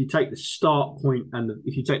place. But if you take the start point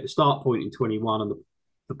if you take the start point in 21 and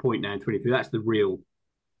the point now in 23, that's the real.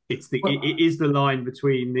 It is the line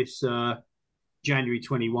between this January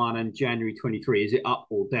 21 and January 23. Is it up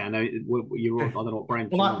or down? I don't know what brand.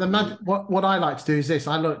 Well, what I like to do is this.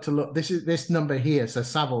 I look. This number here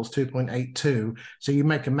says Savills 2.82. So you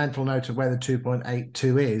make a mental note of where the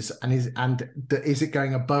 2.82 is, and is it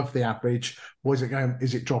going above the average, or is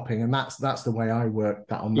it dropping? And that's the way I work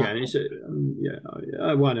that on. Yeah,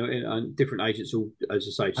 different agents will,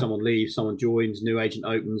 as I say, someone leaves, someone joins, new agent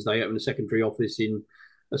opens, they open a secondary office in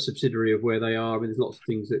a subsidiary of where they are. I mean, there's lots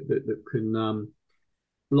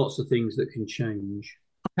of things that can change.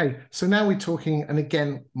 Okay, so now we're talking, and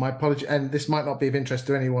again, my apology, and this might not be of interest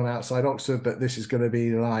to anyone outside Oxford, but this is going to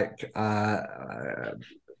be like,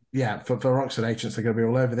 for Oxford agents, they're going to be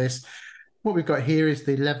all over this. What we've got here is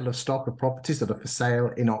the level of stock of properties that are for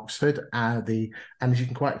sale in Oxford. And as you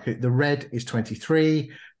can quite clear, the red is 23,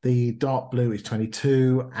 the dark blue is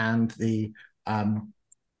 22, and the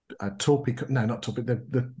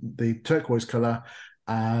the turquoise colour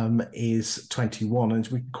is 21. And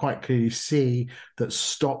we can quite clearly see that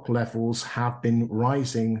stock levels have been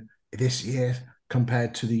rising this year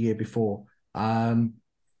compared to the year before. And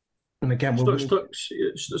again, stock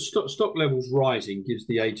levels rising gives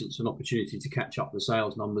the agents an opportunity to catch up the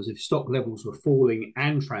sales numbers. If stock levels were falling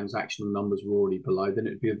and transactional numbers were already below, then it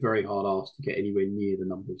would be a very hard ask to get anywhere near the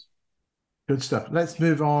numbers. Good stuff. Let's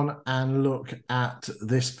move on and look at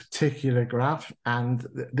this particular graph. And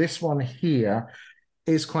this one here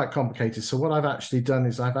is quite complicated. So what I've actually done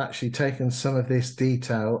is I've actually taken some of this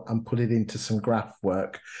detail and put it into some graph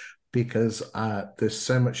work, because there's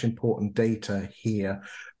so much important data here.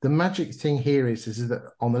 The magic thing here is that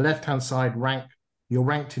on the left-hand side, you're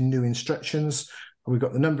ranked in new instructions. We've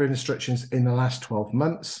got the number of instructions in the last 12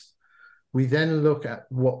 months. We then look at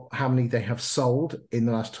how many they have sold in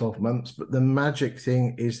the last 12 months. But the magic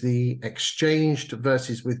thing is the exchanged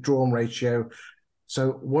versus withdrawn ratio.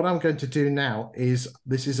 So what I'm going to do now is,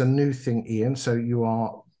 this is a new thing, Ian. So you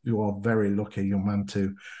are very lucky, young man,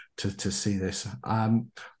 to see this.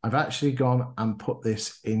 I've actually gone and put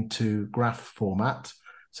this into graph format.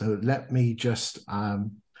 So let me just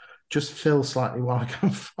just fill slightly while I can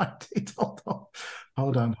find it. Hold on.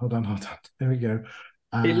 There we go.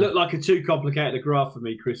 It looked like a too complicated a graph for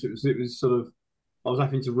me, Chris. It was sort of, I was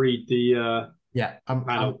having to read the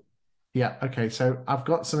panel. Yeah, okay. So I've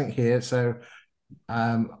got something here. So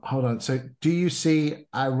hold on. So do you see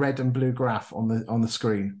a red and blue graph on the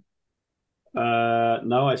screen?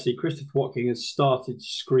 No, I see Christopher Watking has started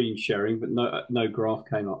screen sharing, but no graph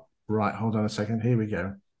came up. Right, hold on a second. Here we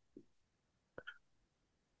go.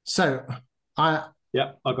 So I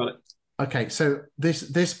got it. Okay, so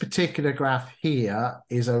this particular graph here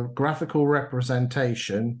is a graphical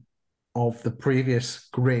representation of the previous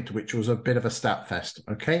grid, which was a bit of a stat fest,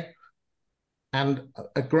 okay? And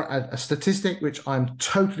a statistic which I'm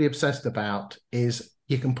totally obsessed about is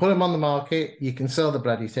you can put them on the market, you can sell the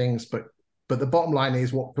bloody things, but the bottom line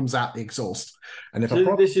is what comes out the exhaust. And if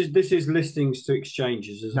this is listings to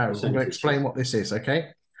exchanges as no, I'm going to explain what this is, okay?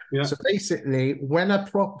 Yeah. So basically, when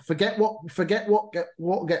forget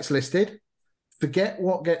what gets listed, forget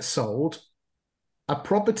what gets sold. A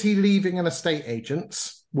property leaving an estate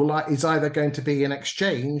agent's is either going to be an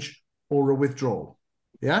exchange or a withdrawal.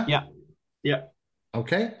 Yeah. Yeah. Yeah.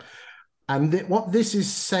 Okay. And what this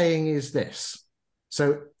is saying is this.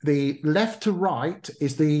 So the left to right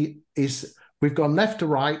we've gone left to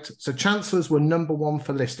right. So Chancellors were number 1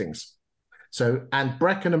 for listings. So, and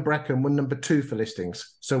Brecon and Brecon were number 2 for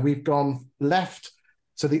listings. So we've gone left.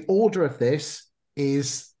 So the order of this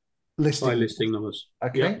is listing numbers.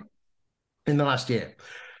 Okay. Yep. In the last year.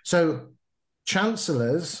 So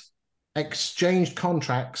Chancellors exchanged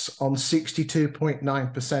contracts on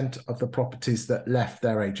 62.9% of the properties that left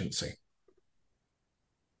their agency.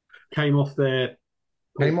 Came off their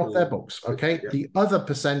books. Okay. Yeah. The other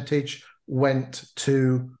percentage went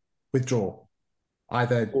to withdrawal.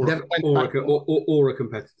 Either or a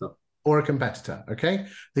competitor. Or a competitor, okay?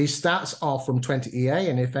 These stats are from 20EA,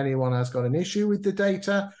 and if anyone has got an issue with the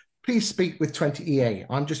data, please speak with 20EA.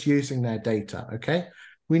 I'm just using their data, okay?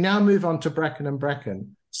 We now move on to Brecon and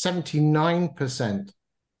Brecon, 79%.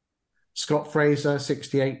 Scott Fraser,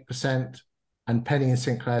 68%, and Penny and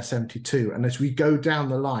Sinclair, 72%. And as we go down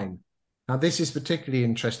the line, now this is particularly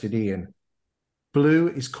interesting, Ian. Blue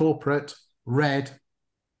is corporate, red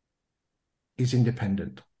is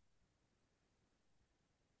independent.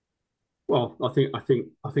 Well, I think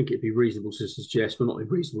it'd be reasonable to suggest, but not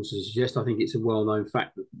reasonable to suggest. I think it's a well-known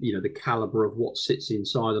fact that the caliber of what sits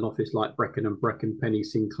inside an office like Brecon and Brecon, Penny,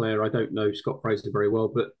 Sinclair. I don't know Scott Fraser very well,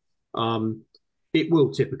 but it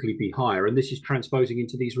will typically be higher, and this is transposing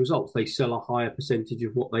into these results. They sell a higher percentage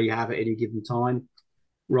of what they have at any given time,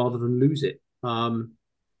 rather than lose it.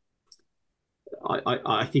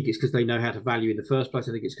 I think it's because they know how to value in the first place.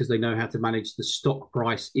 I think it's because they know how to manage the stock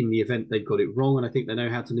price in the event they've got it wrong. And I think they know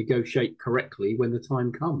how to negotiate correctly when the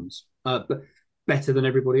time comes, but better than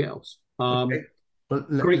everybody else. Okay.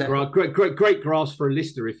 Great graphs for a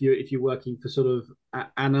lister if you're working for sort of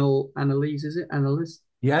analyse, is it? Analyst?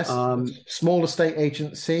 Yes. Small estate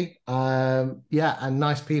agency. And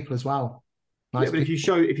nice people as well. Nice but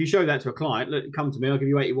people. if you show that to a client, look, come to me, I'll give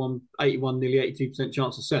you 81, nearly 82%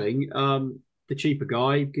 chance of selling. The cheaper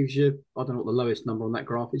guy gives you, I don't know what the lowest number on that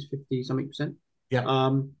graph is, 50-something%.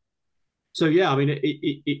 Yeah. So yeah, I mean,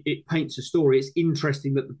 it paints a story. It's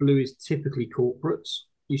interesting that the blue is typically corporates.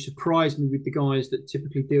 You surprised me with the guys that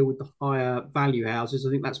typically deal with the higher value houses. I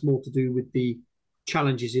think that's more to do with the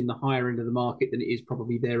challenges in the higher end of the market than it is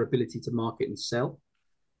probably their ability to market and sell.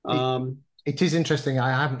 It is interesting.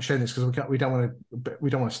 I haven't shown this because we don't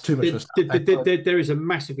want too much of a stat. There is a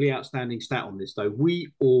massively outstanding stat on this, though.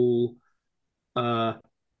 We all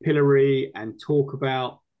pillory and talk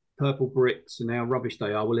about purple bricks and how rubbish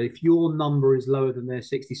they are. Well, if your number is lower than their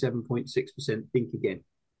 67.6%, think again.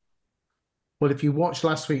 Well, if you watched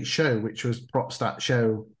last week's show, which was PropStat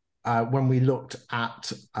show, when we looked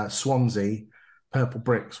at Swansea, purple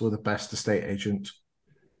bricks were the best estate agent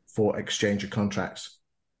for exchange of contracts,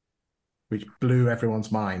 which blew everyone's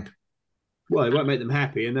mind. Well, it won't make them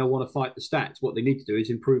happy, and they'll want to fight the stats. What they need to do is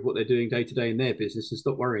improve what they're doing day to day in their business and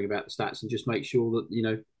stop worrying about the stats and just make sure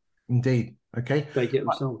that, Indeed. Okay. They get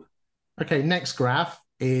them sold. Okay, next graph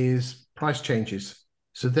is price changes.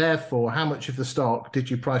 So therefore, how much of the stock did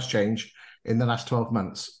you price change in the last 12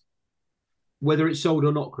 months? Whether it's sold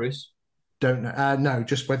or not, Chris? Don't know. No,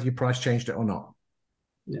 just whether you price changed it or not.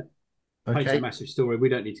 Yeah. Okay. It's a massive story. We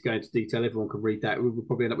don't need to go into detail. Everyone can read that. We'll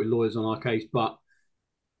probably end up with lawyers on our case, but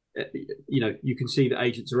you can see that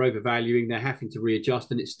agents are overvaluing. They're having to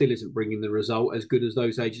readjust, and it still isn't bringing the result as good as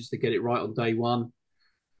those agents that get it right on day one.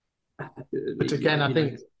 But again, I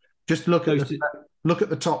think just look at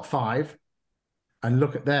the top 5 and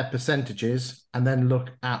look at their percentages, and then look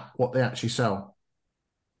at what they actually sell.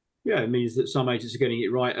 Yeah, it means that some agents are getting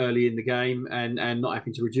it right early in the game and not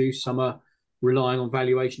having to reduce. Some are relying on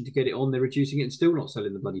valuation to get it on. They're reducing it and still not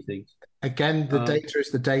selling the bloody things. Again, the data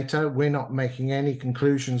is the data. We're not making any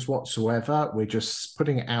conclusions whatsoever. We're just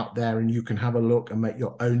putting it out there, and you can have a look and make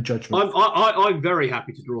your own judgment. I'm very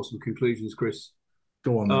happy to draw some conclusions, Chris.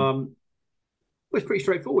 Go on then. Well, it's pretty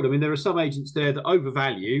straightforward. I mean, there are some agents there that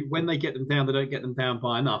overvalue. When they get them down, they don't get them down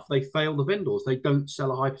by enough. They fail the vendors. They don't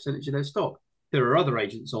sell a high percentage of their stock. There are other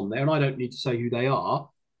agents on there, and I don't need to say who they are,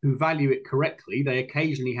 who value it correctly. They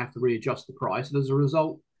occasionally have to readjust the price, and as a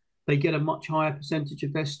result, they get a much higher percentage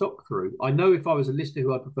of their stock through. I know if I was a lister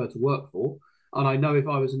who I'd prefer to work for, and I know if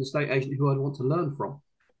I was an estate agent who I'd want to learn from.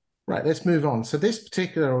 Right, let's move on. So this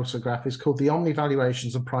particular also graph is called the Omni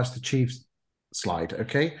Valuations and Price Achieved slide,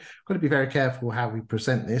 okay? Got to be very careful how we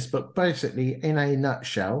present this, but basically, in a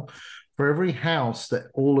nutshell, for every house that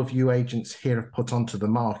all of you agents here have put onto the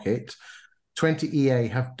market, 20EA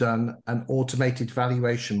have done an automated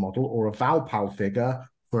valuation model or a Valpal figure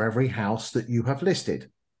for every house that you have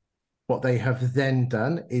listed. What they have then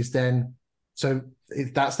done is so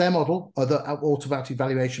if that's their model, other automatic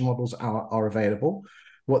valuation models are available.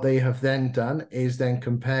 What they have then done is then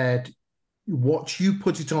compared what you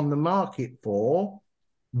put it on the market for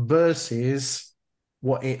versus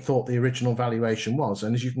what it thought the original valuation was.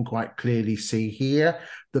 And as you can quite clearly see here,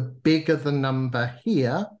 the bigger the number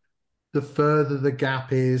here, the further the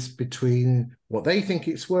gap is between what they think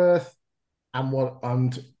it's worth and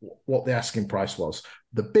what the asking price was.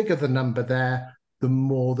 The bigger the number there, the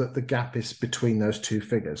more that the gap is between those two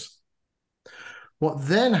figures. What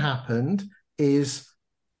then happened is,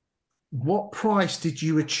 what price did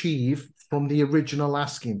you achieve from the original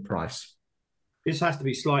asking price? This has to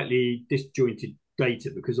be slightly disjointed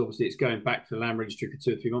data because obviously it's going back to the land registry for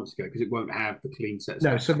 2 or 3 months ago because it won't have the clean set.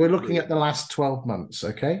 No, so we're looking at the last 12 months,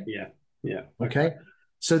 okay? Yeah. Okay.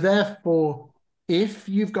 So therefore, if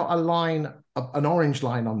you've got a line, an orange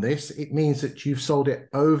line on this, it means that you've sold it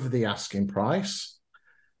over the asking price.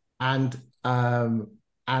 And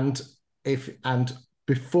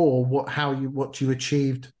before what you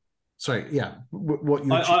achieved. Sorry, yeah. What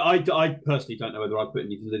you I personally don't know whether I put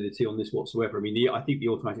any validity on this whatsoever. I mean, I think the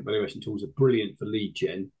automatic valuation tools are brilliant for lead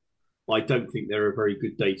gen. I don't think they're a very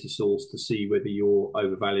good data source to see whether you're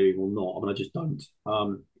overvaluing or not. I mean, I just don't.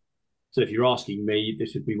 So if you're asking me,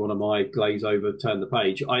 this would be one of my glaze over, turn the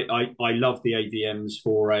page. I love the AVMs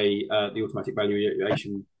for the automatic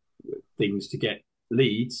valuation things to get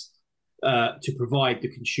leads to provide the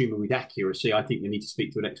consumer with accuracy. I think they need to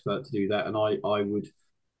speak to an expert to do that, and I would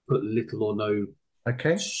put little or no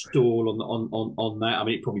stall on that. I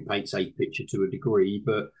mean, it probably paints a picture to a degree,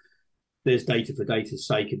 but there's data for data's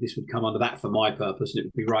sake, and this would come under that for my purpose, and it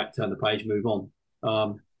would be right, turn the page, move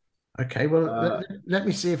on. Okay, well, let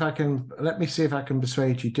me see if I can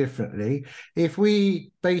persuade you differently. If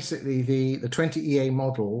we basically the 20EA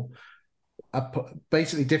model,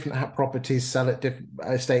 basically different properties sell at different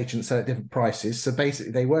estate agents sell at different prices. So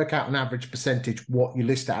basically, they work out an average percentage what you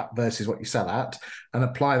list at versus what you sell at, and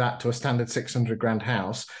apply that to a standard 600 grand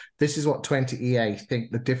house. This is what 20EA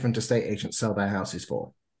think the different estate agents sell their houses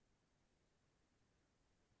for.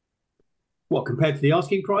 What, compared to the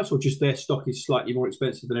asking price, or just their stock is slightly more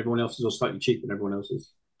expensive than everyone else's or slightly cheaper than everyone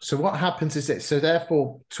else's? So what happens is this. So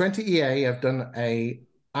therefore, 20EA have done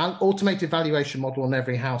an automated valuation model on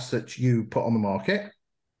every house that you put on the market.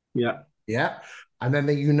 Yeah. And then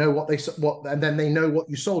they know what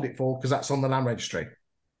you sold it for because that's on the land registry.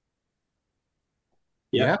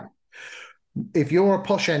 Yeah. If you're a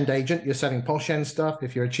posh end agent, you're selling posh end stuff.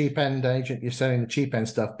 If you're a cheap end agent, you're selling the cheap end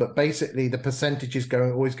stuff. But basically, the percentage is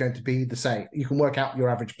always going to be the same. You can work out your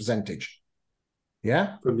average percentage.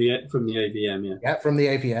 Yeah. From the AVM, yeah. Yeah, from the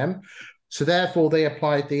AVM. So therefore, they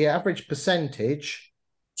applied the average percentage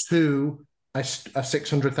to a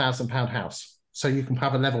 £600,000 house. So you can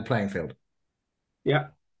have a level playing field. Yeah.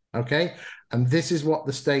 Okay. And this is what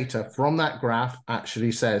the data from that graph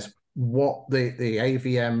actually says, what the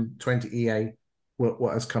AVM 20EA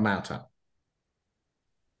what has come out at.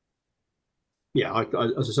 Yeah,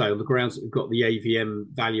 as I say, on the grounds that we've got the AVM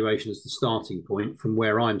valuation as the starting point from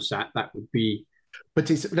where I'm sat, that would be. But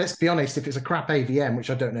let's be honest, if it's a crap AVM, which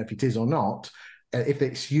I don't know if it is or not, if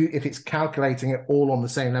it's calculating it all on the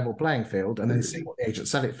same level playing field and then see what the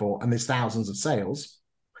agents sell it for, and there's thousands of sales.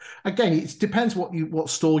 Again, it depends what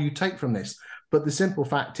stall you take from this. But the simple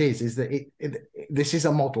fact is that this is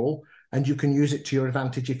a model, and you can use it to your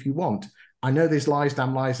advantage if you want. I know there's lies,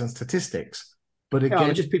 damn lies, and statistics, but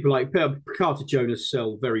again, just people like Carter Jonas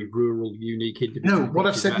sell very rural, unique individual. No, what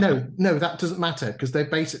I've said, no, that doesn't matter because they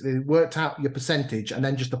basically worked out your percentage and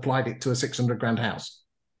then just applied it to a 600 grand house.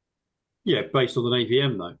 Yeah, based on an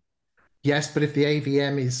AVM though. Yes, but if the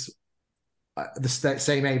AVM is the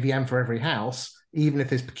same AVM for every house, even if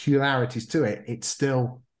there's peculiarities to it, it's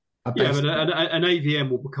still a Yeah, basic. but an AVM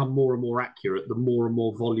will become more and more accurate the more and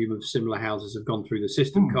more volume of similar houses have gone through the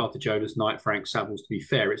system. Carthagenas, Knight Franks, Savills, to be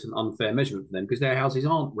fair, it's an unfair measurement for them because their houses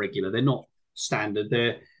aren't regular. They're not standard.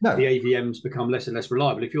 The No. AVMs become less and less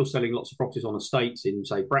reliable. If you're selling lots of properties on estates in,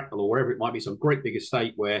 say, Bracknell or wherever it might be, some great big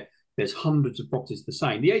estate where there's hundreds of properties the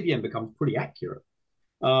same, the AVM becomes pretty accurate.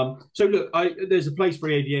 So look, there's a place for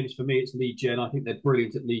AVMs. For me, it's lead gen. I think they're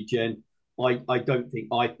brilliant at lead gen. I don't think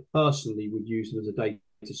I personally would use them as a data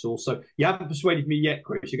source. So you haven't persuaded me yet,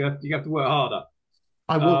 Chris. You have to work harder.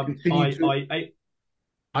 I will continue to.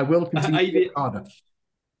 I will continue to work harder.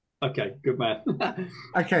 Okay, good man.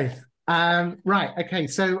 Okay. Right. Okay.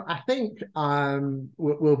 So I think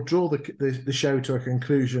we'll draw the show to a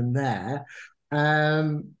conclusion there.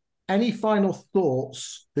 Any final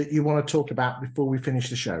thoughts that you want to talk about before we finish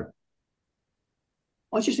the show?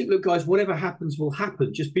 I just think, look, guys, whatever happens will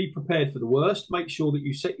happen. Just be prepared for the worst. Make sure that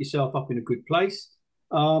you set yourself up in a good place.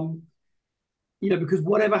 Because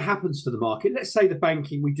whatever happens to the market, let's say the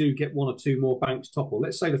banking, we do get one or two more banks topple.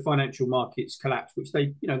 Let's say the financial markets collapse, which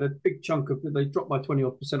the big chunk of they dropped by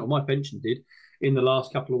 20% or my pension did in the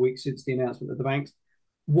last couple of weeks since the announcement of the banks.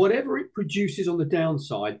 Whatever it produces on the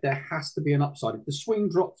downside, there has to be an upside. If the swing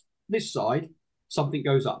drops this side, something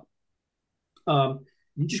goes up.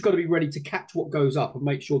 You just got to be ready to catch what goes up and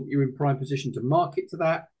make sure that you're in prime position to market to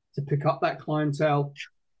that, to pick up that clientele.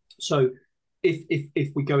 So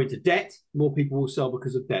if we go into debt, more people will sell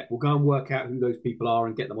because of debt. We'll go and work out who those people are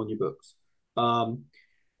and get them on your books. So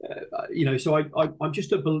I'm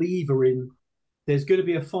just a believer in there's going to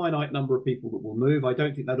be a finite number of people that will move. I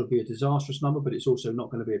don't think that'll be a disastrous number, but it's also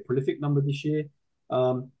not going to be a prolific number this year.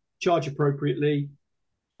 Charge appropriately.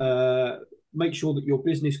 Make sure that your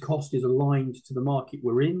business cost is aligned to the market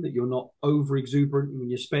we're in, that you're not over exuberant when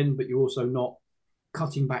you spend, but you're also not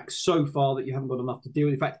cutting back so far that you haven't got enough to deal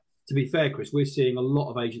with. In fact, to be fair, Chris, we're seeing a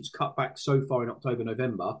lot of agents cut back so far in October,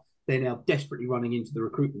 November. They're now desperately running into the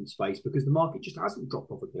recruitment space because the market just hasn't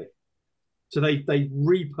dropped off a cliff. So they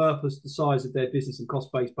repurposed the size of their business and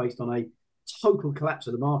cost base based on a total collapse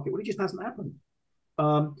of the market. Well, it just hasn't happened.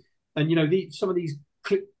 Some of these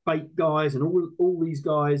clickbait guys and all these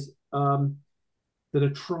guys that are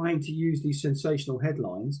trying to use these sensational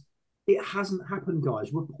headlines, it hasn't happened,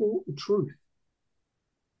 guys. Report the truth.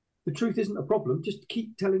 The truth isn't a problem. Just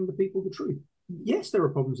keep telling the people the truth. Yes, there are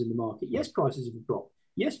problems in the market. Yes, prices have dropped.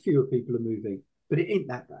 Yes, fewer people are moving, but it ain't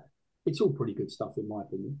that bad. It's all pretty good stuff, in my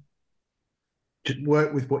opinion. Just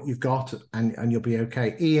work with what you've got and you'll be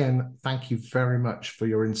okay. Ian, thank you very much for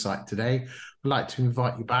your insight today. I'd like to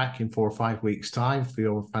invite you back in 4 or 5 weeks' time for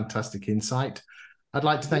your fantastic insight. I'd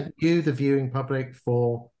like to thank you, the viewing public,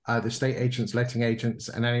 for the estate agents, letting agents,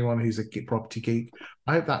 and anyone who's a property geek.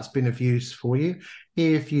 I hope that's been of use for you.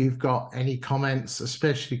 If you've got any comments,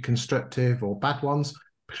 especially constructive or bad ones,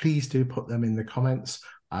 please do put them in the comments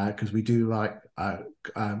because we do like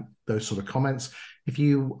those sort of comments. If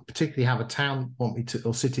you particularly have a town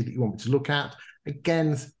or city that you want me to look at,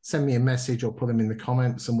 again, send me a message or put them in the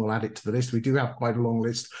comments and we'll add it to the list. We do have quite a long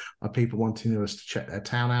list of people wanting us to check their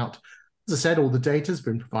town out. As I said, all the data has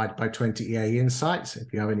been provided by 20EA Insights.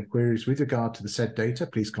 If you have any queries with regard to the said data,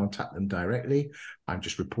 please contact them directly. I'm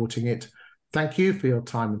just reporting it. Thank you for your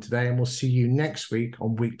time today, and we'll see you next week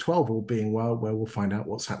on week 12, all being well, where we'll find out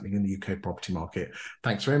what's happening in the UK property market.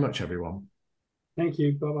 Thanks very much, everyone. Thank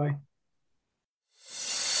you. Bye-bye.